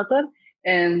 2012 in Qatar,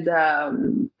 and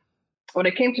when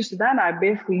I came to Sudan, I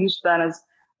basically used Sudan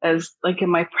as like in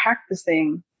my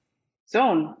practicing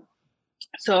zone.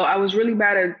 So I was really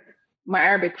bad at my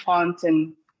Arabic font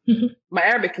and my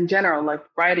Arabic in general, like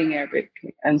writing Arabic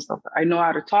and stuff. I know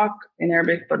how to talk in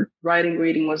Arabic, but writing,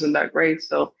 reading wasn't that great.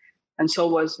 So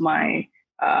was my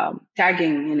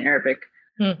tagging in Arabic.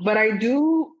 But I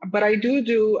do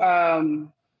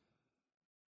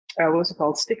what's it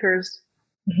called? Stickers.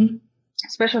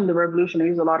 Especially in the revolution, I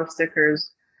use a lot of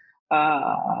stickers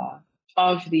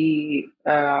of the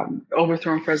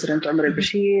overthrown President Omar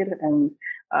al-Bashir and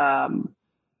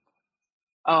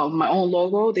my own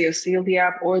logo, the Assil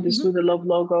Diab or the Student Love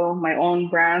logo, my own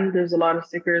brand. There's a lot of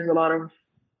stickers,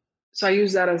 so I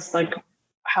use that as like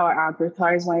how I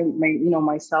advertise my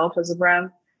myself as a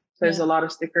brand. So there's a lot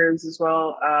of stickers as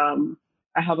well.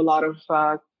 I have a lot of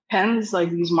pens, like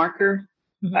these marker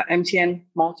MTN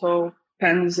Malto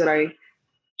pens that I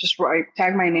just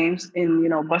tag my names in,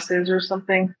 buses or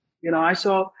something. I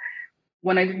saw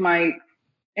when I did my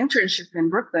internship in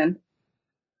Brooklyn,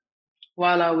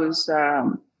 while I was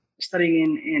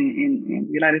studying in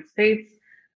the United States,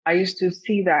 I used to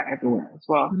see that everywhere as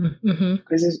well.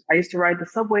 Because I used to ride the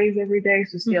subways every day,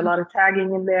 so see a lot of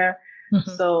tagging in there.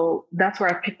 So that's where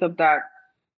I picked up that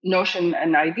notion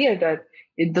and idea that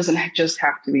it doesn't just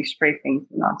have to be spray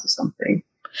painting onto something.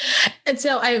 And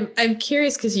so I'm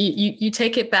curious because you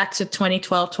take it back to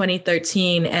 2012,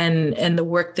 2013 and the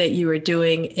work that you were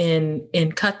doing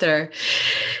in Qatar.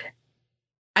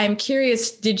 I'm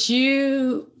curious, did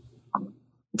you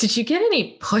get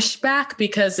any pushback?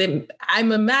 Because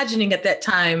I'm imagining at that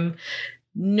time,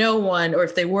 no one, or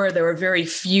if there were very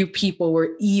few people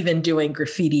were even doing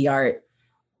graffiti art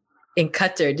in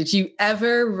Qatar. Did you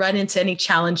ever run into any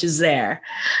challenges there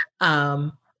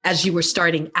as you were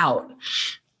starting out?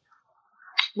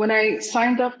 When I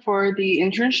signed up for the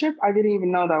internship, I didn't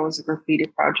even know that was a graffiti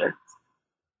project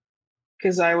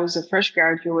because I was a fresh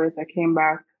graduate. I came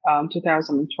back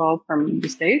 2012 from the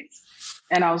States,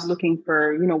 and I was looking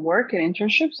for work and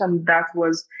internships, and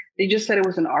they just said it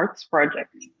was an arts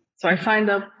project. So I signed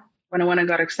up when I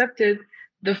got accepted.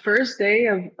 The first day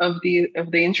of the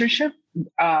internship,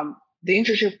 the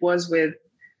internship was with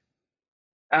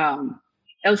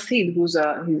El Cid, he's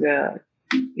a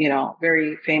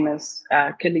very famous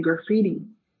calligraphy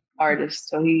artist.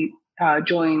 So he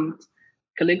joined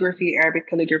Arabic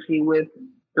calligraphy with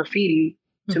graffiti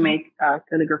to make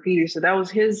calligraphy. So that was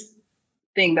his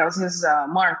thing. That was his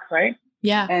mark, right?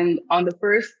 Yeah. And on the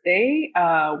first day,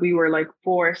 we were like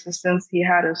 4 assistants. He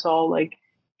had us all like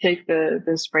take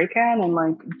the spray can and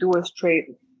like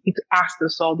he asked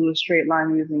us all do a straight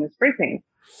line using a spray paint.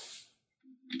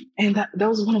 And that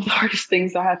was one of the hardest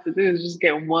things I had to do, is just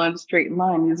get one straight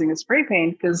line using a spray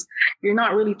paint, because you're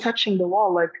not really touching the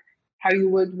wall like how you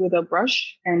would with a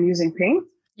brush and using paint.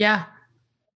 Yeah.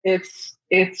 It's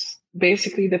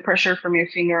basically the pressure from your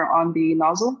finger on the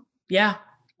nozzle. Yeah.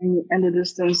 And the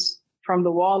distance from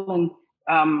the wall,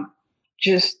 and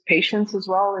just patience as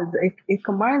well. It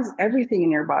combines everything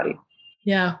in your body.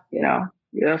 Yeah.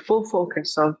 Full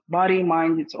focus of body,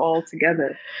 mind, it's all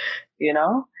together,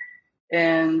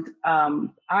 And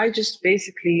I just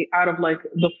basically, out of like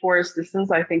the 4 distance,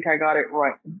 I think I got it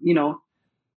right,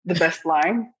 the best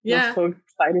line. Yeah. I'm so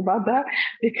excited about that,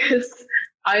 because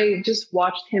I just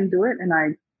watched him do it, and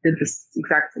I did this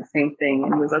exactly same thing.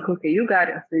 And he was like, "Okay, you got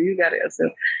it. So you got it." So,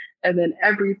 and then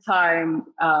every time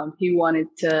he wanted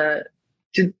to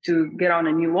get on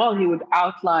a new wall, he would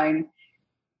outline,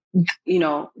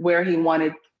 where he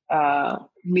wanted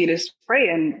me to spray,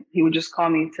 and he would just call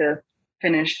me to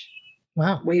finish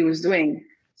what he was doing.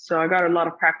 So I got a lot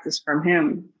of practice from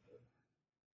him.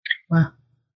 Wow.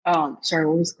 Sorry,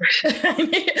 what was the question?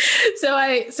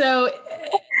 so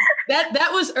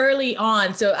that was early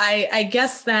on. So I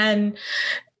guess then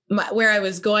where I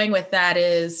was going with that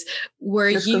is, were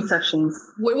you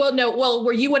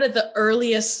one of the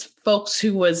earliest folks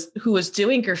who was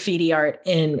doing graffiti art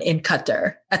in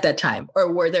Qatar at that time,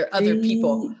 or were there other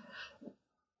people?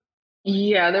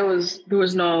 Yeah, there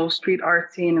was no street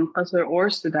art scene in Qatar or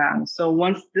Sudan. So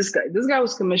once this guy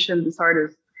was commissioned, this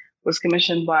artist was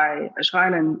commissioned by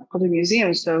Ashghal and Qatar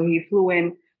Museum. So he flew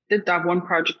in, did that one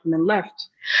project, and then left.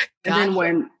 And then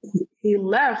when he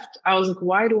left, I was like,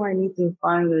 why do I need to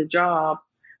find a job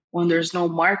when there's no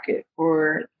market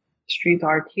for street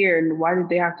art here? And why did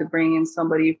they have to bring in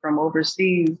somebody from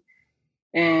overseas?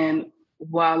 And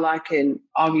while I can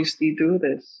obviously do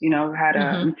this, had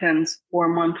an intense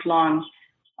 4-month-long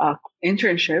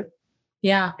internship.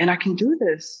 Yeah. And I can do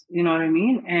this, you know what I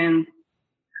mean? And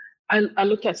I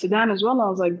looked at Sudan as well. And I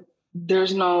was like,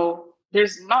 there's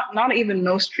not even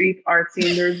no street art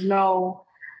scene. There's no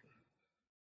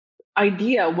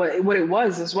idea what it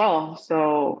was as well.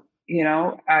 So,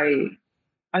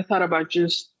 I thought about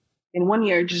just in 1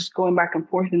 year, just going back and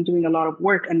forth and doing a lot of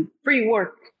work, and free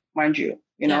work, mind you,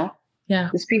 know? Yeah.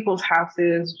 These people's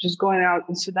houses, just going out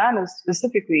in Sudan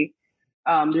specifically.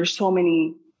 There's so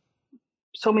many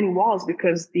walls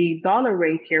because the dollar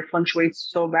rate here fluctuates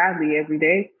so badly every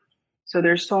day. So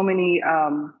there's so many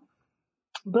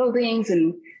buildings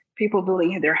and people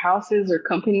building their houses or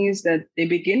companies that they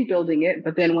begin building it,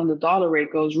 but then when the dollar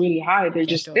rate goes really high, they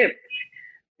just dip.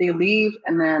 They leave,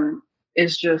 and then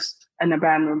it's just an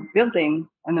abandoned building.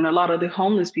 And then a lot of the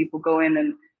homeless people go in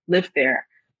and live there.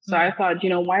 So I thought,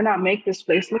 why not make this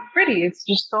place look pretty? It's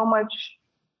just so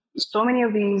many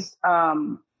of these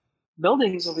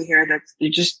buildings over here that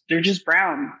they're just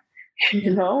brown,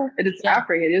 and it's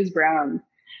Africa, it is brown.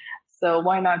 So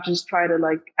why not just try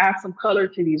to add some color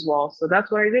to these walls? So that's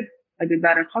what I did. I did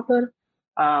that in Qatar.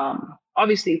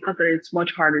 Obviously in Qatar, it's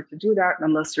much harder to do that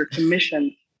unless you're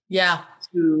commissioned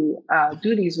to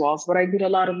do these walls. But I did a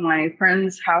lot of my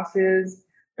friends' houses,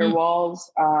 their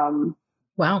walls.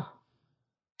 Wow.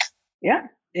 Yeah.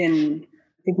 And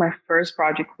I think my first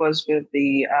project was with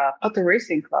the Qatar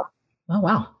Racing Club. Oh,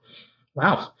 wow.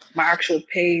 Wow. My actual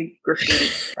paid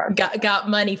graffiti project. Got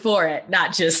money for it,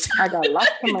 not just I got lots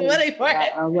of money for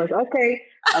it. I was like, okay,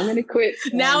 I'm gonna quit.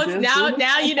 Now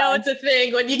it's a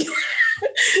thing when you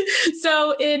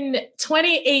So in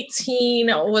 2018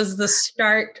 was the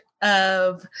start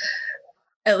of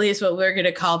at least what we're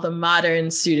gonna call the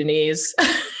modern Sudanese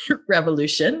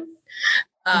revolution.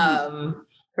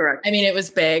 Correct. I mean, it was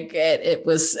big. It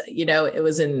was, it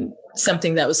was in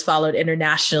something that was followed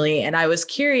internationally. And I was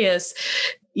curious,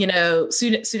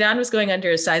 Sudan was going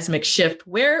under a seismic shift.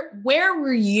 Where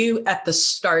were you at the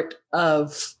start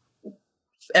of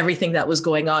everything that was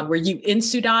going on? Were you in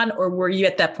Sudan, or were you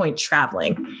at that point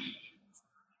traveling?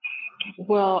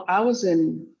 Well, I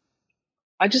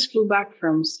just flew back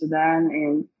from Sudan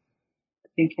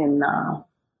in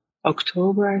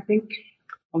October, I think.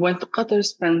 I went to Qatar,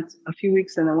 spent a few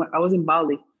weeks, and I was in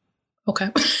Bali. Okay.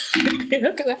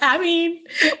 I mean,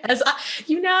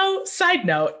 side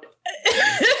note,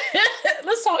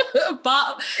 let's talk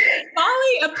about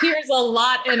Bali appears a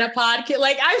lot in a podcast.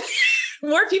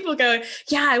 More people go,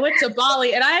 yeah, I went to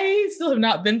Bali, and I still have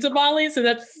not been to Bali. So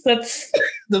that's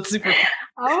super.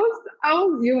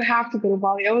 You have to go to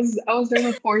Bali. I was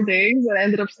there for 4 days, and I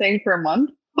ended up staying for a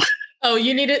month. Oh,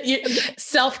 you need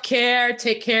self-care,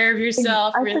 take care of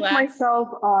yourself, relax. Took myself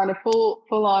on a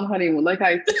full-on honeymoon.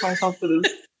 I took myself to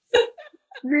this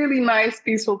really nice,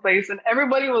 peaceful place. And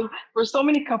for so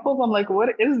many couples, I'm like, what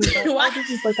is this? This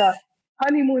is like a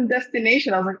honeymoon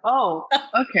destination. I was like, oh,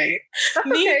 okay.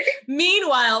 Okay.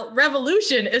 Meanwhile,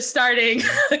 revolution is starting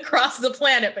across the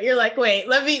planet, but you're like, wait,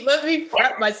 let me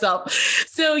prep myself.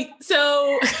 So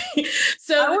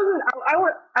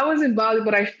I was in Bali,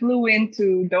 but I flew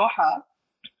into Doha,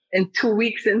 and 2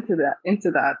 weeks into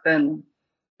that, then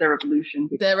the revolution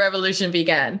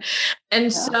began.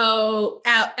 And so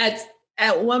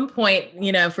at one point,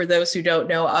 for those who don't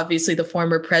know, obviously the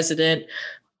former president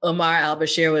Omar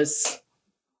al-Bashir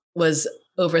was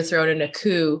overthrown in a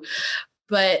coup.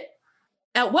 But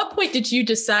at what point did you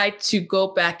decide to go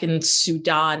back in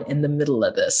Sudan in the middle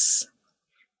of this?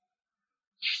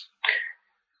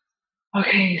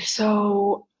 Okay,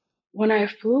 so when I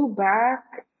flew back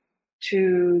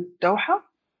to Doha,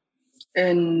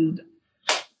 and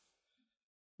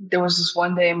there was this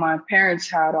one day my parents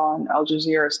had on Al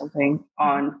Jazeera or something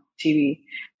on TV,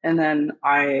 and then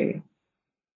I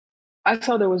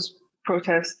saw there was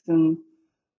protests and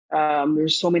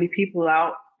there's so many people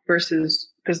out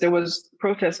versus because there was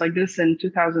protests like this in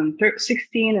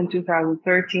 2016 and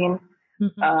 2013.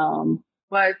 Mm-hmm.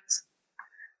 But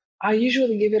I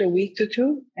usually give it a week to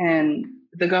two, and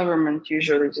the government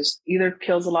usually just either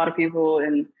kills a lot of people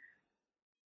and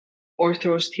or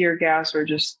throws tear gas or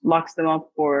just locks them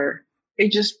up, or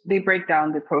they break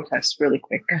down the protests really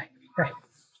quick. Right.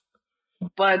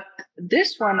 But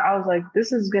this one, I was like,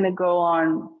 this is gonna go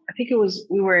on. I think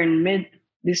we were in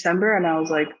mid-December, and I was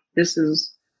like, this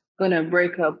is gonna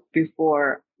break up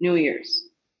before New Year's.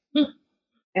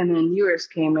 And then New Year's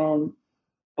came in,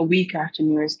 a week after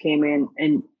New Year's came in,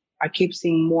 and I keep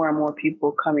seeing more and more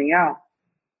people coming out.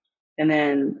 And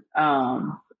then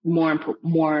more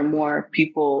and more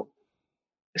people,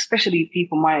 especially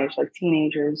people my age, like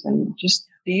teenagers and just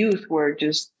the youth, were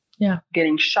just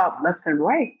getting shot left and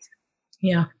right.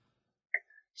 Yeah.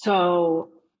 So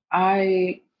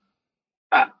I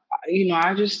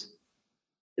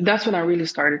that's when I really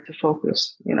started to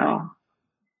focus,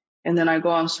 And then I go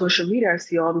on social media, I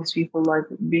see all these people like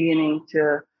beginning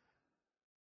to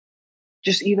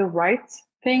just either write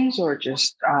things or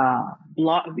just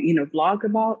blog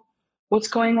about what's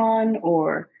going on,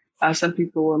 or some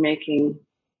people were making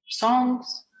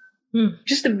songs.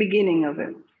 Just the beginning of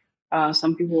it.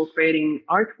 Some people were creating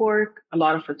artwork. A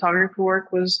lot of photography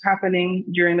work was happening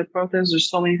during the protests. There's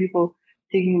so many people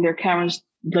taking their cameras,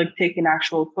 like taking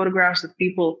actual photographs of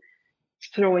people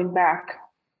throwing back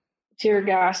tear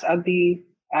gas at the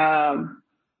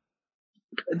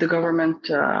government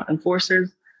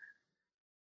enforcers.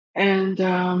 And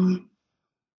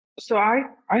so I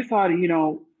thought,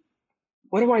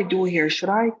 what do I do here? Should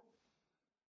I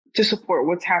to support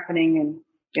what's happening, and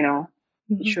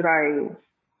should I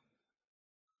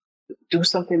do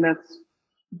something that's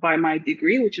by my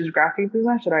degree, which is graphic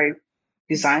design? Should I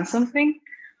design something,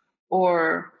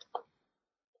 or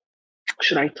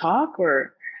should I talk?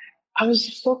 Or I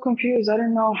was so confused. I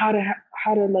didn't know how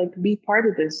to like be part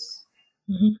of this.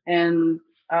 And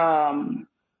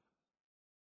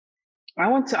I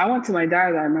went to my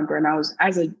dad, I remember, and I was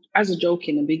as a joke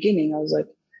in the beginning. I was like,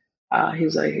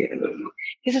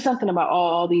 he said something about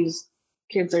all these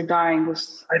kids are dying.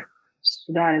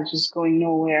 Sudan is just going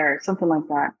nowhere, something like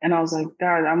that. And I was like,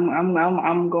 Dad,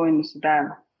 I'm going to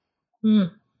Sudan.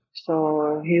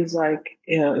 So he's like,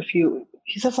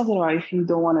 he said something about if you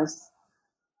don't want us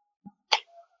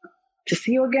to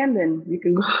see you again, then you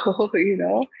can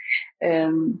go,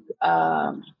 And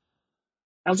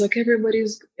I was like,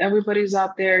 everybody's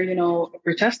out there,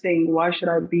 protesting. Why should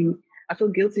I feel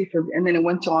guilty for, and then it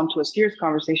went on to a serious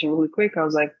conversation really quick. I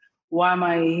was like, why am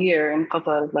I here in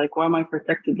Qatar? Like, why am I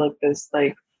protected like this?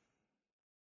 Like,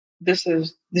 this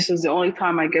is the only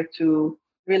time I get to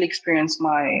really experience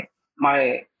my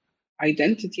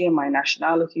identity and my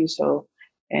nationality. So,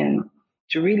 and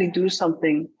to really do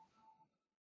something.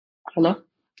 Hello?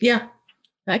 Yeah,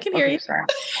 I can hear you. Sorry.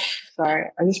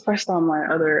 I just pressed on my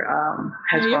other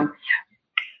headphone.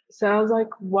 So I was like,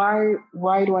 why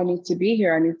do I need to be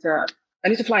here? I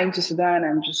need to fly into Sudan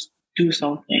and just do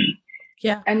something.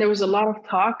 Yeah. And there was a lot of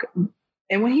talk.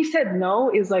 And when he said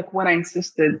no is like when I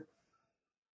insisted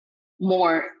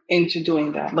more into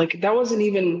doing that. Like that wasn't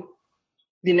even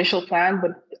the initial plan,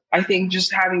 but I think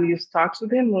just having these talks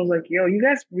with him was like, yo, you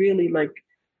guys really like,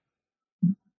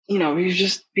 you've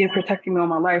just been protecting me all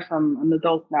my life. I'm an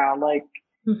adult now. Like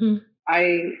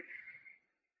I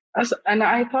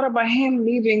thought about him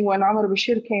leaving when Amr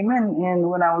Bashir came in and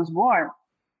when I was born,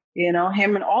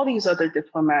 him and all these other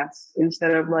diplomats,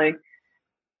 instead of like,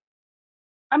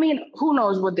 I mean, who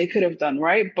knows what they could have done,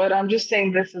 right? But I'm just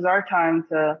saying this is our time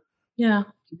to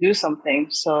do something.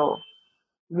 So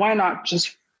why not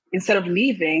just, instead of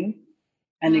leaving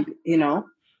and,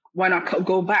 why not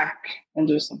go back and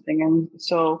do something? And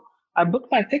so I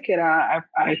booked my ticket. I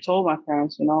told my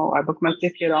parents, I booked my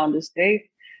ticket on this date,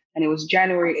 and it was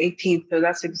January 18th. So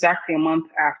that's exactly a month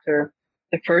after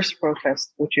the first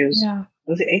protest, which is,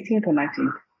 was it 18th or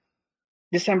 19th?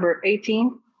 December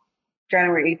 18th,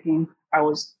 January 18th, I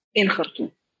was in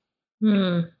Khartoum.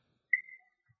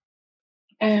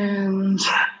 And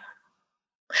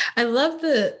I love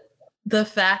the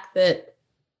fact that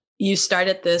you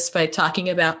started this by talking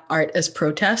about art as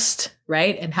protest,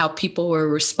 right? And how people were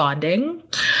responding.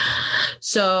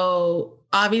 So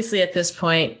obviously at this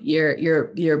point,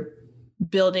 you're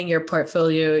building your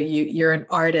portfolio, you're an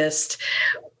artist.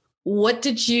 what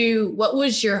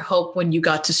was your hope when you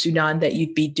got to Sudan that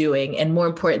you'd be doing? And more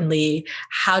importantly,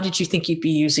 how did you think you'd be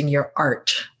using your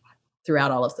art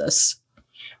throughout all of this?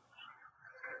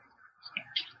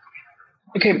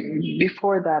 Okay,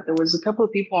 before that, there was a couple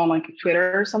of people on like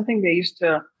Twitter or something. They used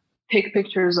to take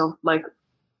pictures of like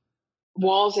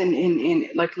walls in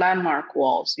like landmark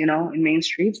walls, you know, in main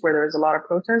streets where there's a lot of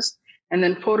protests, and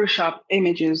then Photoshop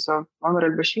images of Omar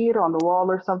al-Bashir on the wall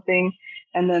or something.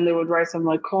 And then they would write some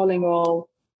like calling all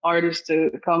artists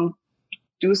to come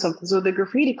do something. So the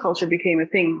graffiti culture became a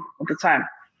thing at the time.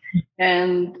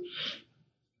 And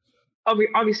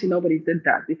obviously nobody did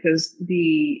that because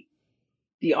the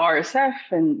RSF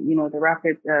and, you know, the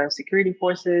rapid security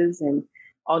forces and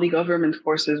all the government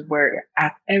forces were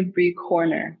at every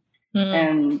corner.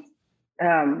 And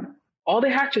all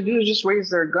they had to do is just raise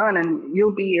their gun and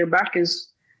your back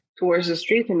is towards the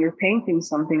street and you're painting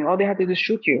something. All they had to do is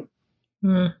shoot you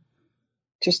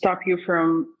to stop you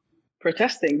from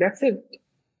protesting. That's it,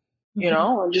 you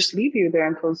know, and just leave you there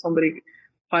until somebody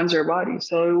finds your body.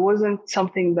 So it wasn't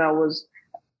something that was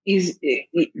easily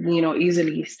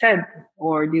said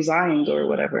or designed or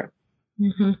whatever.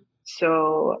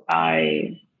 So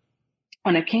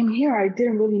when I came here, I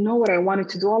didn't really know what I wanted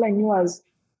to do. All I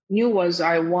knew was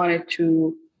I wanted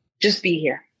to just be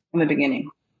here in the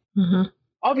beginning.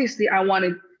 Obviously, I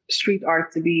wanted street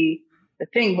art to be the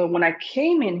thing, but when I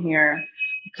came in here,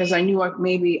 because I knew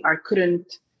maybe I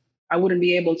wouldn't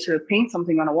be able to paint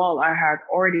something on a wall, I had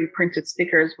already printed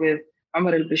stickers with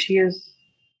Omar al-Bashir's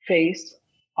face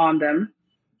on them.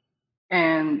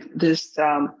 And this,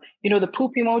 the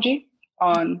poop emoji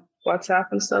on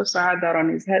WhatsApp and stuff. So I had that on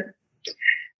his head.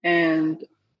 And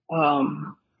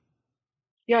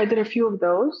I did a few of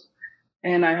those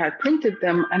and I had printed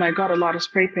them and I got a lot of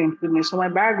spray paint with me. So my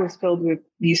bag was filled with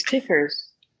these stickers.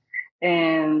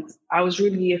 And I was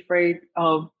really afraid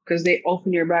because they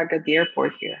open your bag at the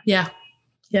airport here. Yeah.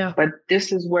 But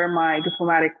this is where my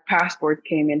diplomatic passport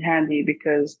came in handy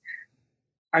because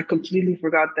I completely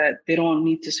forgot that they don't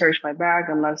need to search my bag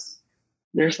unless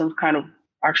there's some kind of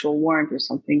actual warrant or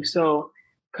something. So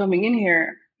coming in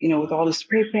here, you know, with all the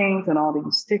spray paint and all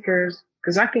these stickers,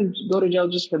 because I can go to jail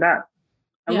just for that.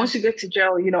 And once you get to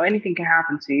jail, you know, anything can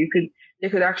happen to you. They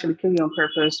could actually kill you on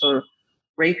purpose or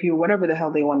rape you, whatever the hell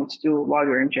they wanted to do while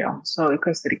you're in jail. So in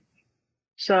custody.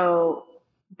 So,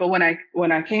 but when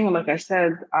I came, like I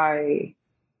said, I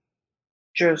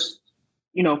just,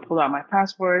 you know, pulled out my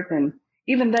passport, and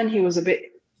even then he was a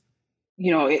bit,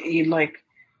 you know, like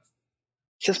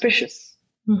suspicious,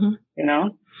 you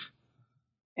know.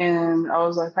 And I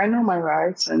was like, I know my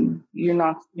rights, and you're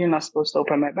not supposed to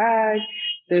open my bag.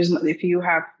 If you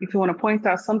want to point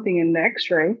out something in the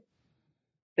X-ray,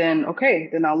 then okay,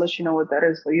 then I'll let you know what that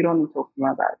is. But you don't need to open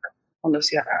my bag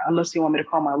unless you want me to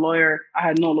call my lawyer. I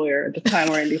had no lawyer at the time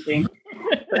or anything,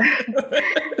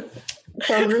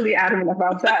 so I was really adamant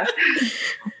about that.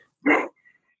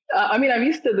 I'm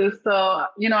used to this, so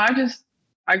you know,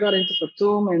 I got into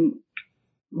Khartoum, and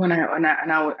when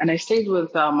I stayed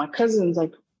with my cousins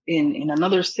like in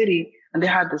another city, and they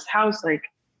had this house like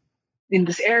in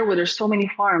this area where there's so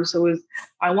many farms. So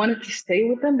I wanted to stay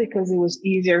with them because it was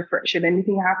easier should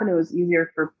anything happen, it was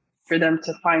easier for them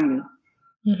to find me.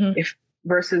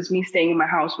 Versus me staying in my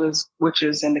house which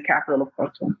is in the capital of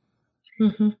Khartoum.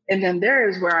 And then there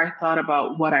is where I thought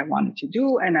about what I wanted to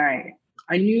do, and I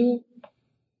knew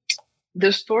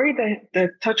the story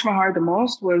that touched my heart the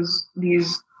most was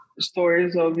these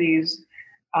stories of these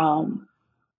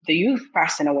the youth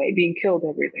passing away, being killed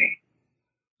every day.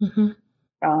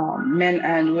 Men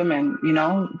and women, you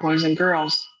know, boys and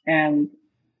girls. And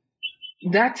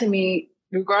that to me,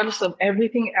 regardless of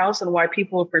everything else and why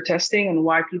people were protesting and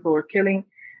why people were killing,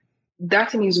 that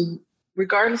to me is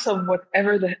regardless of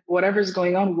whatever's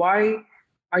going on, why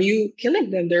are you killing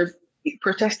them? They're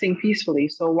protesting peacefully.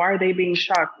 So why are they being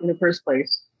shot in the first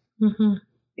place?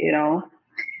 You know?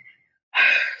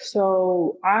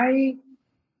 So I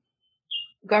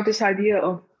got this idea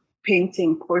of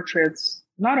painting portraits,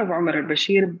 not of Omar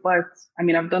al-Bashir, but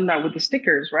I've done that with the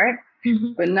stickers, right?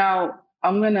 But now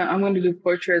I'm gonna do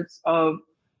portraits of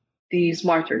these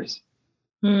martyrs.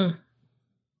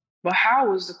 But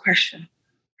how was the question?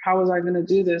 How was I gonna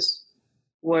do this?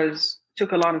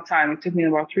 Took a lot of time. It took me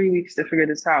about 3 weeks to figure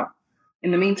this out. In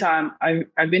the meantime,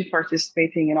 I've been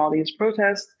participating in all these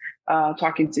protests,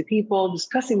 talking to people,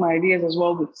 discussing my ideas as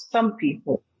well with some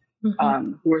people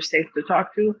who are safe to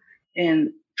talk to,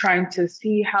 and trying to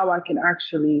see how I can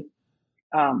actually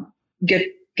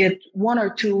get one or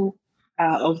two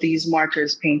of these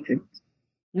martyrs painted.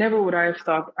 Never would I have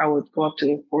thought I would go up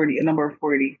to a number of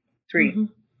 43.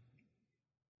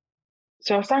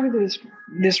 So I was talking to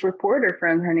this reporter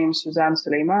friend, her name's Suzanne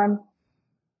Suleiman,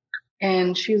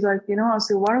 and she's like, I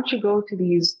said, why don't you go to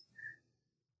these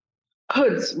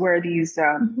hoods where these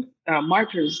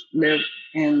martyrs live,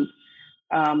 and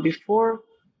before,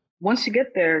 once you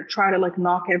get there, try to like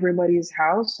knock everybody's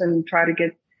house and try to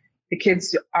get the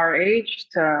kids our age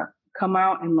to come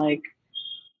out and like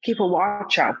keep a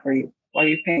watch out for you while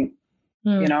you paint,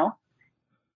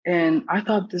 And I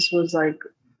thought this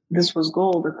was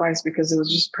gold advice because it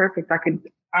was just perfect.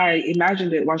 I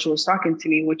imagined it while she was talking to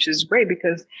me, which is great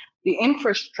because the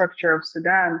infrastructure of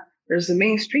Sudan, there's the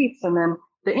main streets and then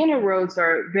the inner roads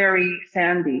are very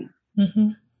sandy. Mm-hmm.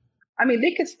 I mean,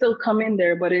 they could still come in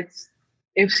there, but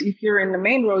if you're in the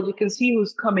main road, you can see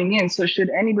who's coming in. So should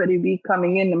anybody be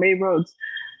coming in the main roads,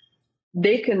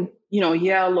 they can,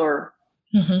 yell or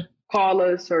call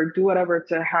us or do whatever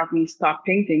to have me stop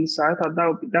painting. So I thought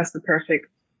that's the perfect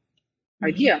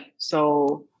idea.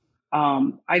 So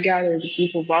I gathered a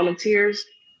group of volunteers.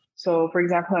 So for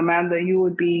example, Amanda, you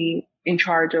would be in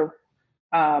charge of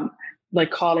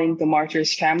like calling the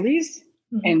martyrs' families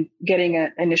and getting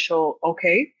an initial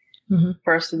okay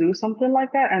for us to do something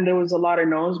like that. And there was a lot of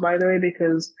no's, by the way,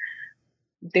 because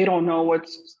they don't know what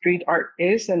street art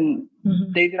is and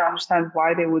they didn't understand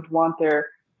why they would want their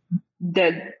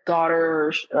dead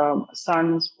daughter or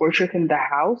son's portrait in the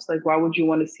house. Like, why would you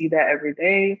want to see that every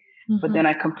day? But then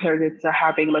I compared it to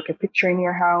having like a picture in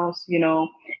your house,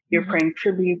 you're paying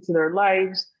tribute to their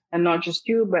lives, and not just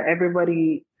you, but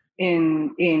everybody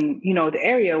in the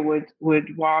area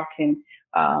would walk and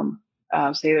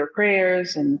say their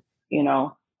prayers and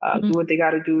do what they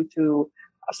got to do to.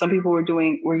 Some people were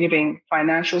giving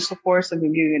financial support, some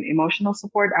people giving emotional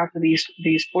support after these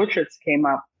portraits came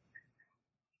up.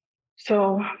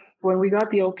 So when we got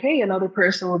the okay, another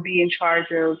person would be in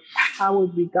charge of how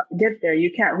would we get there.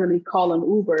 You can't really call an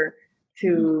Uber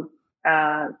to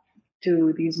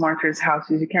these martyrs'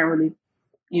 houses. You can't really,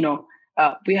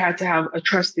 we had to have a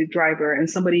trusted driver and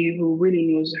somebody who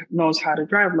really knows how to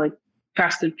drive, like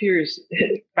Fast and Furious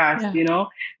fast,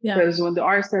 because when the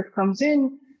RSF comes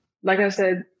in, like I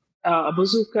said, a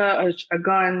bazooka, a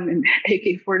gun, an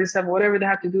AK-47, whatever they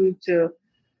have to do to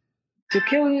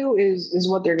kill you is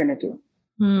what they're going to do.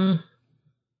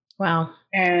 Wow.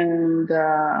 And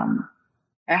I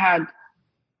had,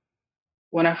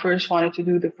 when I first wanted to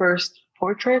do the first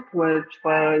portrait, which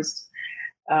was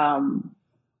Dr.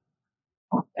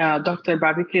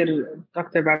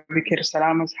 Babikir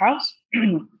Salama's house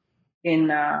in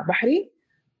Bahri.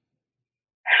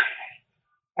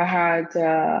 I had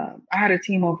a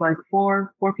team of like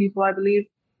four people, I believe.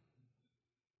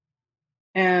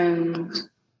 And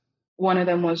one of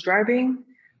them was driving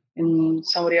and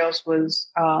somebody else was,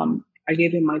 I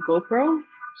gave him my GoPro.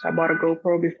 So I bought a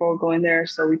GoPro before going there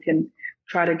so we can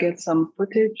try to get some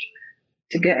footage.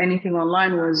 To get anything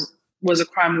online was a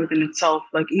crime within itself.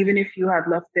 Like, even if you had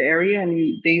left the area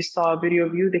and they saw a video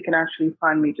of you, they can actually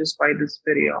find me just by this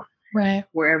video. Right.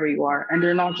 Wherever you are. And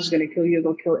they're not just going to kill you,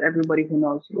 they'll kill everybody who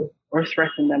knows you or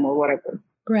threaten them or whatever.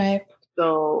 Right.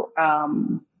 So,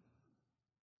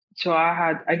 so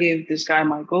I gave this guy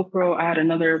my GoPro. I had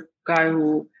another guy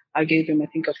who I gave him, I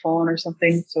think, a phone or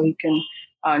something so he can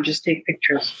just take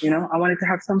pictures. I wanted to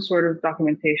have some sort of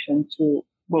documentation to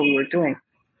what we were doing.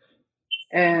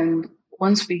 And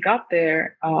once we got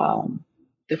there,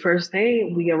 the first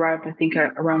day we arrived, I think,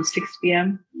 at around 6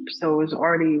 p.m. So it was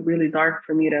already really dark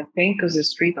for me to paint because it's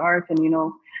street art. And,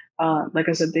 like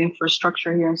I said, the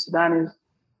infrastructure here in Sudan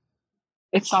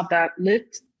it's not that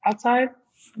lit outside.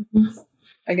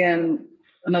 Again,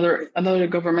 another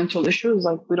governmental issue is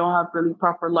like we don't have really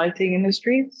proper lighting in the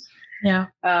streets. Yeah.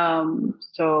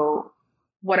 So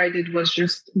what I did was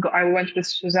I went with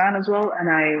Suzanne as well, and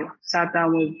I sat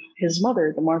down with his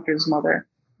mother, the martyr's mother,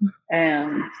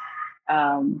 and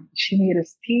she made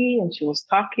us tea, and she was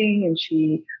talking, and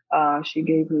she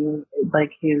gave me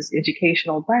like his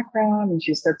educational background, and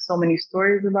she said so many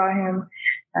stories about him,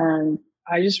 and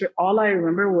all I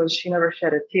remember was she never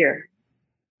shed a tear.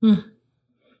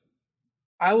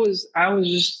 I was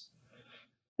just,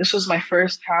 this was my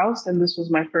first house and this was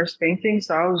my first painting,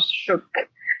 so I was shook.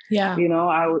 Yeah.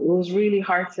 It was really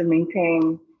hard to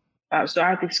maintain. So I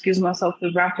had to excuse myself to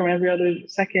the bathroom every other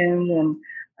second. And,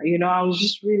 I was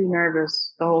just really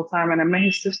nervous the whole time. And I met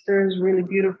his sisters, really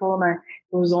beautiful. And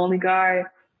he was the only guy,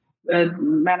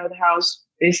 man of the house,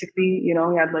 basically. He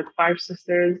had like 5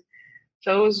 sisters.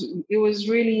 So it was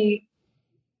really,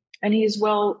 and he's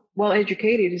well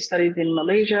educated. He studied in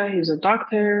Malaysia. He's a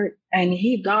doctor, and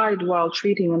he died while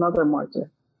treating another martyr.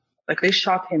 Like, they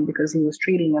shot him because he was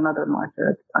treating another martyr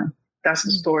at the time. That's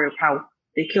the story of how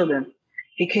they killed him.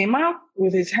 He came out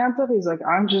with his hands up. He's like,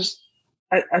 I'm just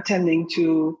attending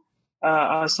to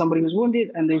somebody who's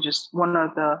wounded, and one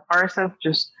of the RSF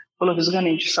just pulled up his gun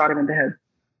and just shot him in the head.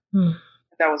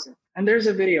 That was it. And there's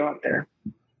a video out there.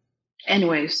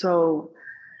 Anyway, so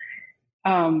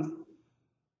the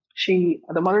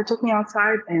mother took me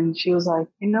outside, and she was like,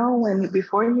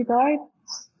 before he died,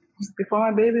 before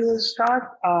my baby was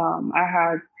shot,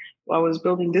 I was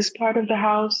building this part of the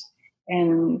house,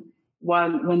 and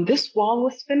when this wall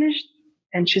was finished,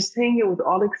 and she's saying it with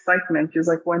all excitement, she was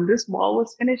like, when this wall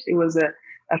was finished, it was a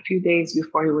few days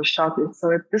before he was shot.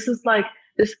 So this is like,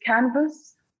 this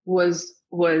canvas was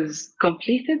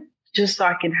completed just so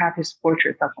I can have his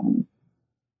portrait up on me.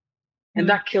 And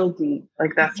that killed me,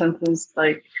 like that sentence,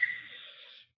 like,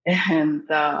 and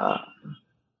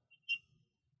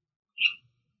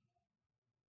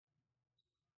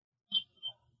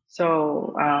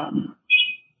so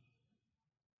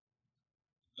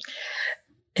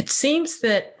it seems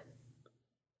that,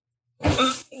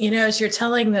 as you're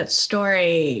telling that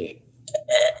story,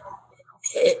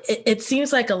 it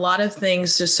seems like a lot of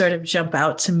things just sort of jump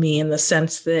out to me in the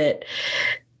sense that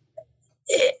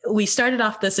we started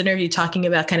off this interview talking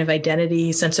about kind of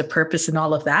identity, sense of purpose, and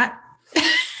all of that.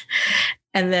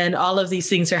 And then all of these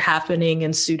things are happening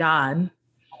in Sudan.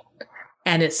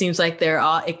 And it seems like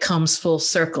it comes full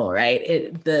circle,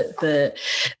 right? That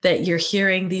you're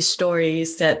hearing these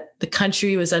stories, that the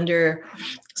country was under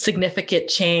significant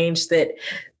change, that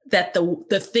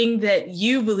the thing that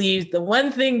you believe, the one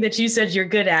thing that you said you're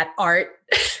good at, art,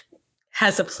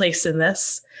 has a place in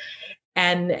this.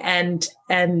 And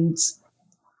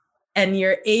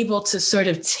you're able to sort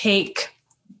of take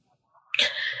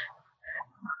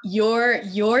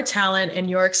your talent and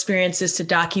your experiences to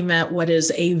document what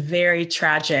is a very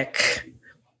tragic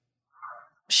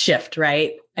shift,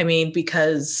 right? I mean,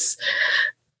 because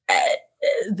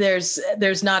there's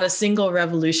not a single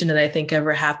revolution that I think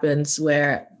ever happens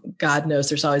where, God knows,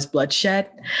 there's always bloodshed.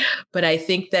 But I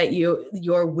think that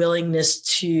your willingness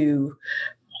to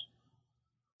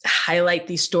highlight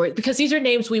these stories, because these are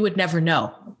names we would never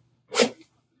know.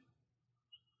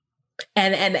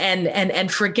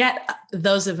 And forget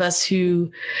those of us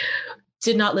who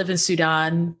did not live in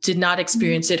Sudan, did not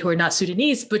experience it, who are not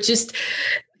Sudanese, but just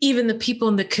even the people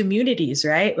in the communities,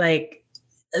 right? Like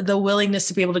the willingness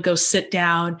to be able to go sit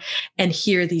down and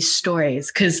hear these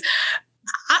stories. Because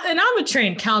I'm a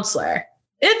trained counselor.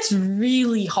 It's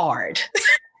really hard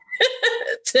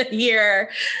to hear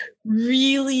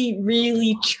really,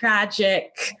 really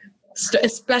tragic,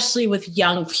 especially with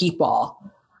young people.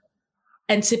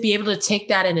 And to be able to take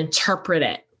that and interpret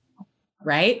it,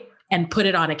 right? And put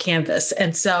it on a canvas.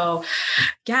 And so,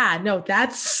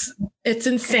 it's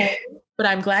insane, but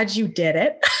I'm glad you did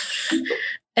it.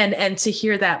 and to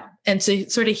hear that, and to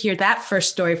sort of hear that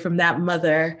first story from that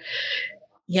mother,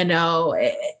 I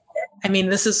mean,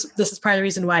 this is part of the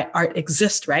reason why art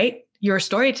exists, right? You're a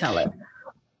storyteller.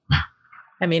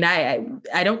 I mean, I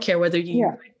don't care whether you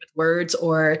write with words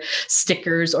or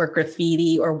stickers or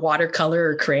graffiti or watercolor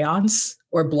or crayons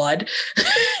or blood.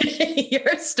 You're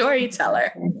a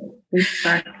storyteller.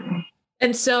 Exactly.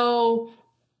 And so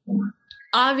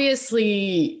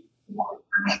obviously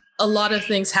a lot of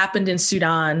things happened in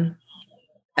Sudan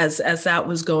as that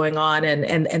was going on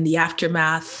and the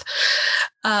aftermath.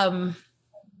 How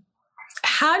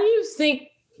do you think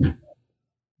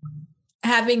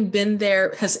having been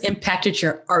there has impacted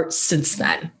your art since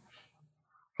then?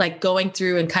 Like going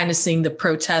through and kind of seeing the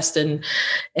protest and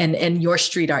your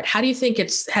street art. How do you think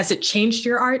has it changed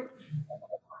your art?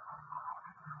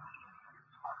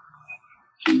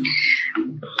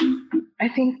 I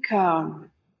think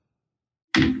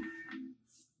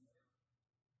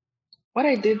what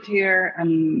I did here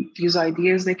and these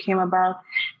ideas that came about,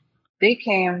 they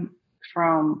came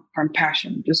from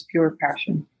passion, just pure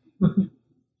passion. Mm-hmm.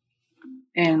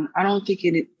 And I don't think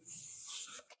it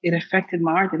affected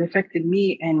my art. It affected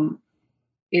me, and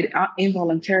it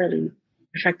involuntarily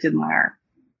affected my art.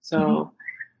 So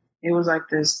it was like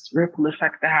this ripple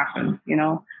effect that happened,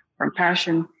 from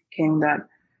passion came that,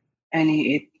 and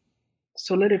it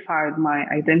solidified my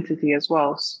identity as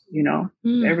well.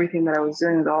 Everything that I was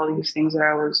doing, all these things that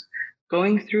I was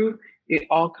going through, it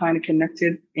all kind of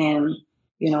connected. And,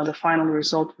 the final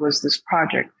result was this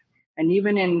project. And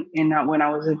even in when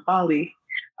I was in Bali,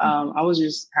 I was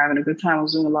just having a good time. I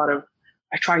was doing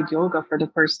I tried yoga for the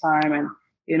first time, and,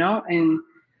 and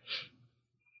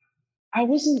I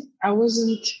wasn't,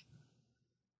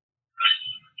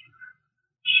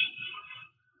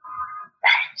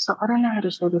 so I don't know how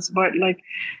to say this, but like,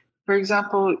 for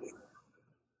example,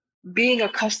 being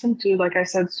accustomed to, like I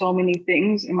said, so many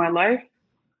things in my life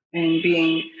and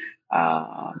being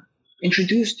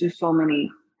introduced to so many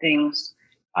things,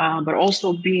 but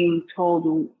also being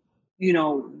told,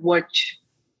 what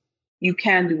you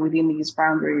can do within these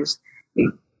boundaries.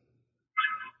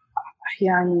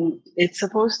 Yeah, it's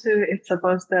supposed to,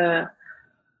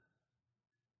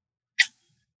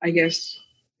 I guess,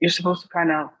 you're supposed to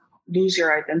kind of lose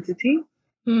your identity.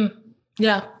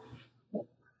 Yeah.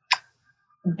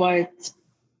 But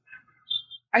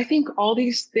I think all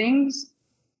these things,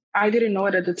 I didn't know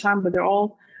it at the time, but they're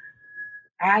all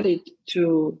added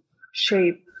to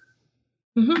shape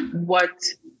what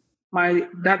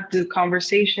the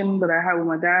conversation that I had with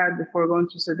my dad before going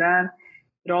to Sudan.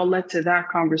 It all led to that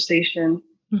conversation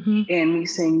and me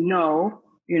saying, no,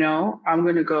 I'm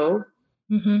going to go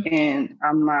and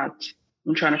I'm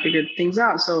trying to figure things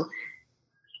out. So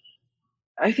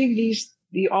I think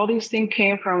all these things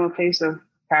came from a place of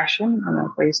passion and a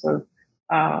place of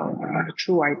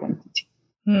true identity.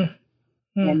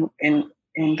 And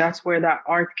that's where that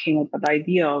art came up, the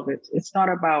idea of it. It's not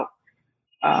about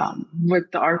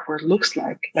what the artwork looks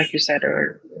like you said,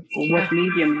 or what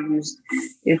medium you use.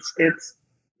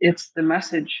 It's the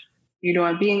message.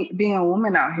 And being a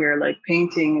woman out here, like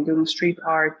painting and doing street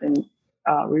art and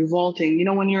revolting.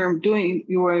 When you're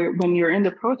in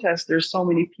the protest, there's so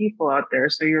many people out there,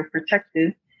 so you're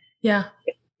protected. Yeah.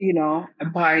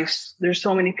 There's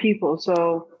so many people,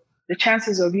 so the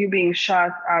chances of you being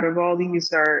shot out of all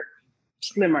these are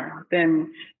slimmer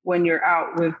than when you're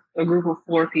out with a group of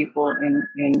 4 people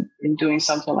in doing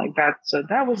something like that. So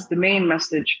that was the main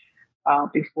message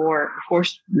before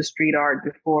the street art,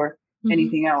 before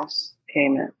anything else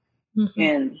came in.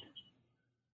 And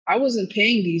I wasn't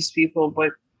paying these people,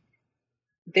 but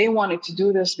they wanted to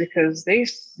do this because they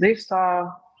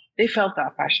felt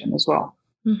that passion as well.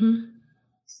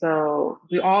 So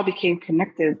we all became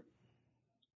connected.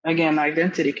 Again,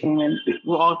 identity came in.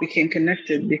 We all became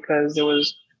connected because there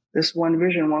was this one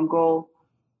vision, one goal,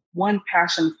 one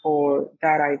passion for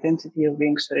that identity of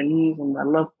being Sudanese and the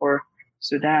love for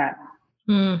Sudan.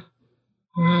 And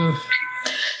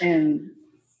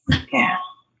yeah.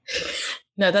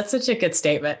 No, that's such a good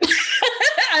statement.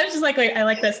 I was just like, I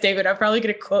like that statement. I'm probably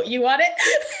going to quote you on it.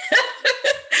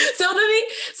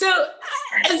 So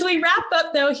as we wrap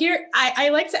up though, here, I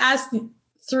like to ask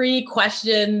 3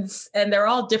 questions, and they're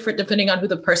all different depending on who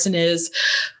the person is,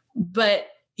 but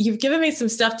you've given me some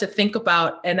stuff to think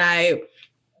about, and I'd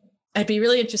be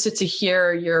really interested to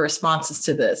hear your responses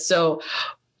to this. So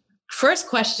first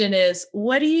question is,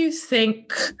 what do you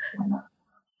think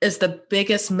is the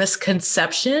biggest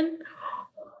misconception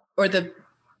or the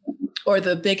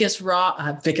biggest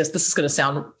this is going to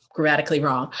sound grammatically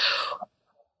wrong,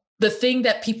 the thing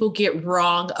that people get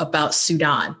wrong about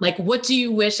Sudan? Like, what do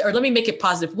you wish, or let me make it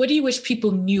positive, what do you wish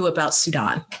people knew about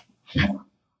Sudan?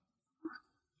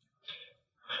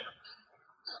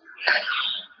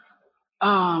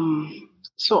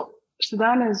 So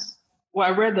Sudan is,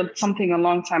 I read something a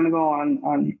long time ago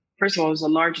on first of all, it's the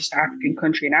largest African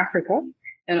country in Africa.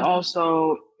 And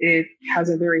also it has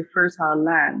a very fertile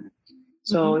land.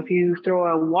 So if you throw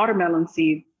a watermelon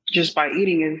seed just by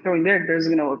eating it, throwing there's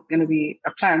going to be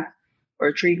a plant or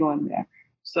a tree going there.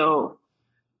 So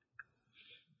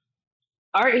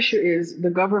our issue is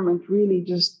the government really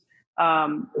just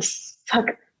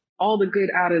suck all the good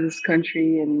out of this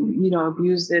country and,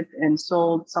 abused it and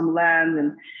sold some land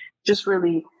and just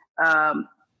really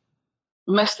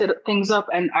messed things up.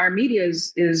 And our media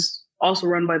is also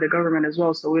run by the government as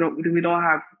well. So we don't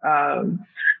have,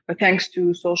 but thanks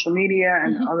to social media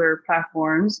and other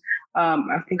platforms,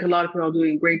 I think a lot of people are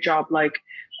doing a great job. Like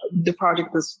the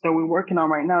project that we're working on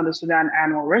right now, the Sudan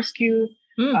Animal Rescue.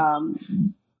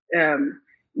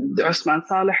 Osman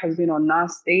Saleh has been on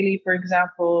NAS Daily, for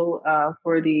example,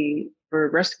 for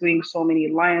rescuing so many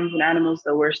lions and animals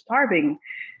that were starving.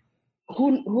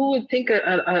 Who would think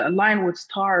a lion would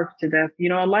starve to death?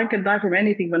 A lion can die from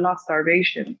anything, but not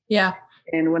starvation. Yeah.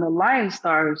 And when a lion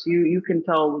starves, you can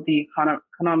tell the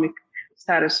economic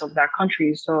status of that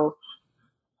country. So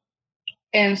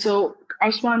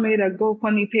Osman made a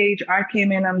GoFundMe page. I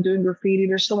came in, I'm doing graffiti.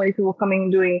 There's so many people coming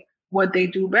and doing what they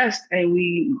do best. And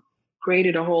we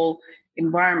created a whole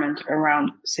environment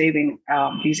around saving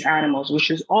these animals,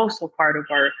 which is also part of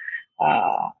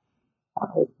our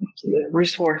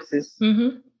resources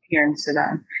here in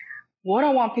Sudan. What I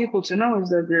want people to know is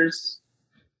that there's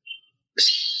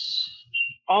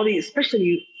all these,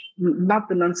 especially not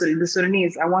the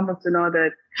Sudanese. I want them to know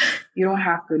that you don't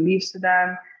have to leave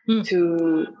Sudan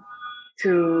to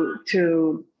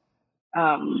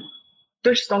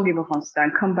just don't give up on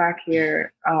Sudan. Come back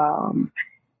here.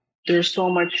 There's so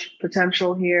much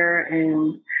potential here,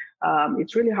 and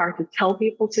it's really hard to tell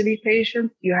people to be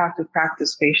patient. You have to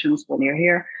practice patience when you're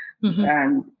here,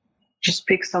 and just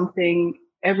pick something.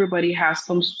 Everybody has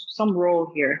some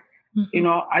role here. You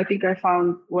know, I think I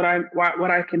found what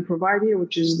I can provide here,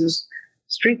 which is this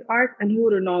street art. And who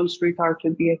would have known street art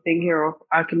could be a thing here, or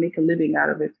I can make a living out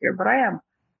of it here. But I am,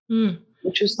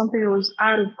 which is something that was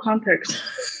out of context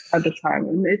at the time,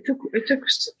 and it took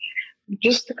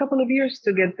just a couple of years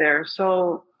to get there.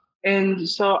 So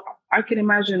I can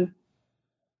imagine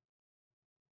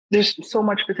there's so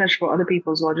much potential for other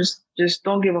people as well. Just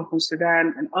don't give up on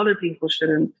Sudan, and other people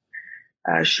should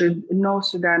know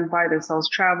Sudan by themselves.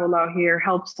 Travel out here,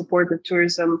 help support the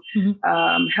tourism,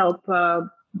 help, the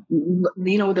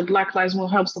Black Lives Matter,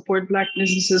 help support Black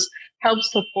businesses, help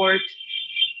support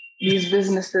these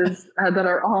businesses that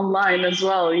are online as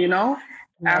well,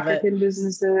 African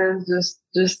businesses.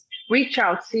 Just reach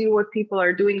out, see what people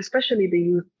are doing, especially the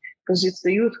youth, because it's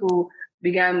the youth who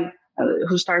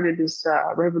who started this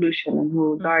revolution and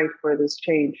who died for this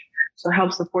change. So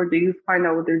help support the youth, find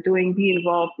out what they're doing, be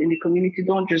involved in the community.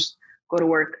 Don't just go to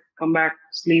work, come back,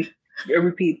 sleep,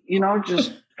 repeat,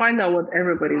 just find out what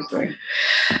everybody's doing.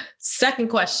 Second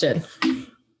question.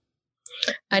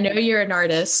 I know you're an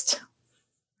artist,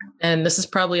 and this is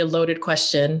probably a loaded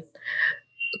question,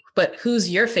 but who's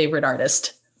your favorite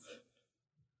artist?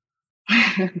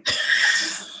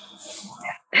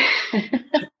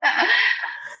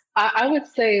 I would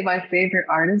say my favorite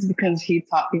artist, because he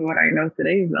taught me what I know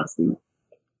today, is Assil.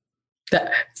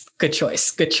 Good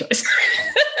choice.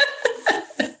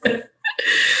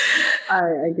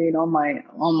 I gained all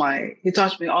my, he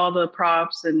taught me all the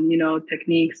props and,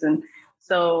 techniques. And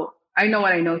so I know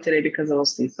what I know today because of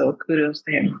Assil. So kudos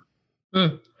to him.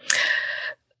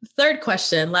 Third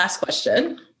question, last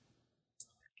question.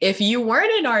 If you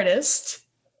weren't an artist,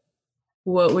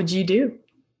 what would you do?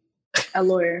 A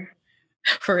lawyer.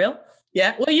 For real?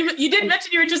 Yeah. Well, you did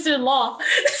mention you were interested in law.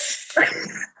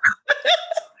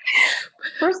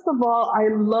 First of all, I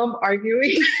love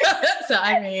arguing. So,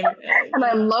 and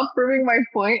I love proving my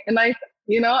point. And I'm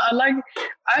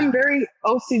very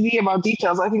OCD about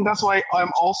details. I think that's why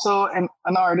I'm also an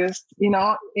artist, in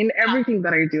everything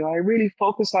that I do. I really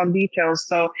focus on details.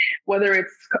 So whether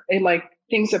it's like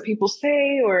things that people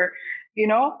say or,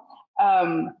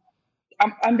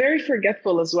 I'm very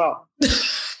forgetful as well.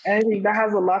 And I think that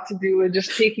has a lot to do with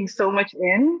just taking so much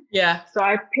in. Yeah. So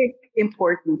I pick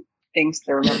important things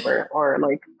to remember, or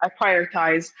like I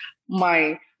prioritize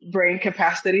my brain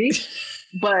capacity.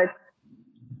 But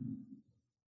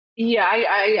yeah,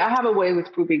 I have a way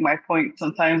with proving my point.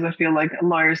 Sometimes I feel like a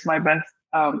lawyer is my best.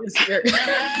 That's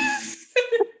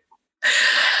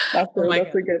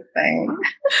a good thing.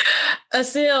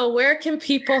 Assil, where can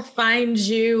people find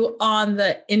you on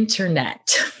the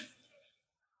internet?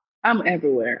 I'm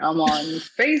everywhere. I'm on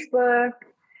Facebook,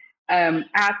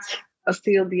 at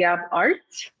Assil Diab Art.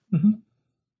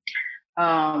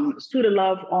 Suda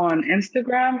Love on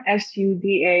Instagram,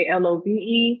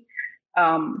 SUDALOVE.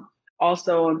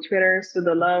 Also on Twitter,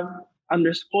 Suda Love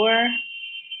 _.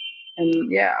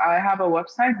 And yeah, I have a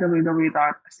website,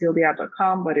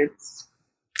 www.assildiab.com, but it's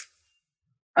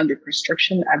under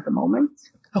construction at the moment.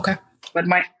 Okay. But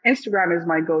my Instagram is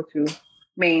my go-to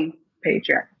main page.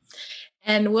 Yeah.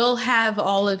 And we'll have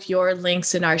all of your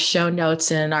links in our show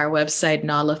notes and our website and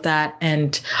all of that.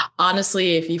 And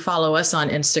honestly, if you follow us on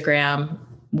Instagram,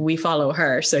 we follow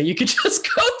her. So you could just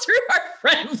go through our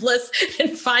friend list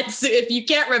and find, if you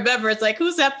can't remember, it's like,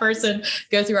 who's that person?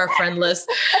 Go through our friend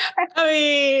list. I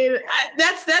mean,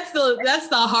 that's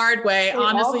the hard way,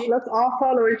 honestly. Let's all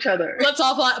follow each other. Let's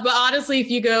all follow. But honestly,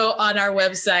 if you go on our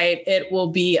website, it will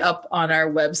be up on our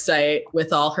website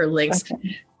with all her links.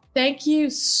 Okay. Thank you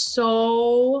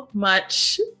so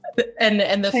much.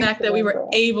 And the fact that we were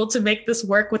able to make this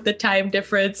work with the time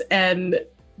difference and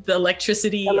the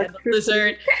electricity. And the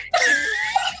lizard.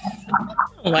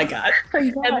 Oh my God.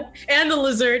 And the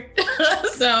lizard.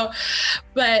 So,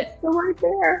 but. They're right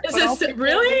there. Is this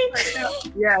really?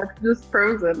 Right, yeah, it's just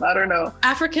frozen. I don't know.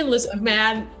 African lizard,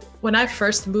 man, when I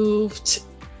first moved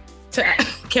to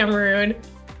Cameroon,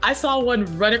 I saw one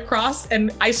run across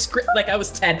and I screamed, like I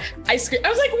was 10. I was like,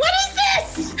 what is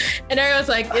this? And everyone was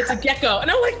like, it's a gecko.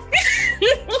 And I'm like,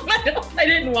 I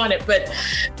didn't want it. But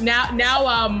now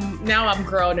I'm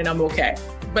grown and I'm okay.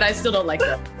 But I still don't like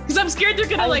them. Because I'm scared they're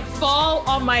gonna like fall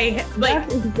on my head. Like,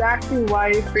 that's exactly why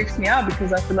it freaks me out,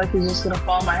 because I feel like he's just gonna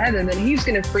fall on my head and then he's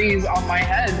gonna freeze on my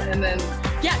head and then.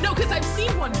 Yeah, no, because I've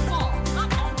seen one fall.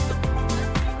 Not all.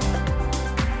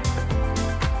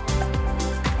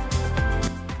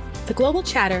 The Global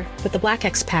Chatter with the Black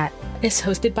Expat is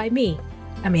hosted by me,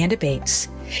 Amanda Bates.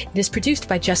 It is produced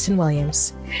by Justin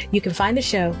Williams. You can find the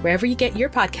show wherever you get your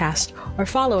podcast or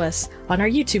follow us on our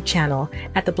YouTube channel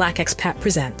at The Black Expat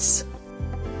Presents.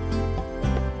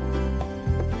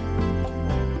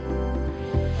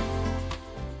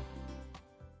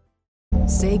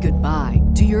 say goodbye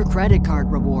to your credit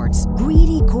card rewards.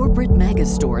 Greedy corporate mega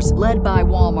stores, led by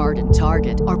Walmart and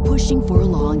Target, are pushing for a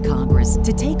law in Congress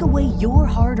to take away your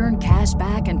hard-earned cash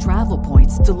back and travel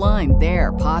points to line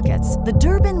their pockets. The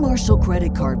Durbin-Marshall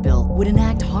credit card bill would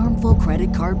enact harmful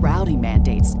credit card routing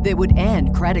mandates that would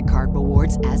end credit card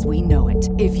rewards as we know it.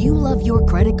 If you love your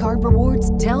credit card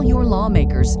rewards, tell your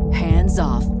lawmakers, hands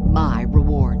off my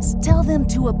rewards. Tell them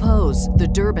to oppose the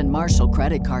Durbin-Marshall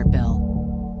credit card bill.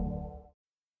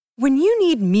 When you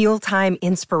need mealtime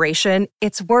inspiration,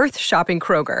 it's worth shopping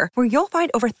Kroger, where you'll find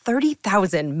over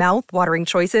 30,000 mouth-watering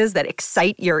choices that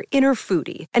excite your inner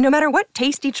foodie. And no matter what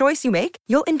tasty choice you make,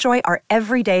 you'll enjoy our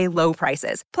everyday low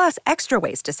prices, plus extra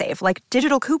ways to save, like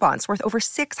digital coupons worth over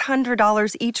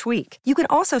 $600 each week. You can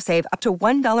also save up to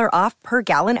 $1 off per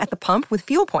gallon at the pump with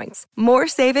fuel points. More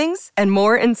savings and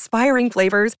more inspiring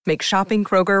flavors make shopping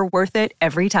Kroger worth it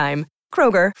every time.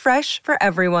 Kroger, fresh for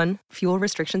everyone. Fuel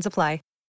restrictions apply.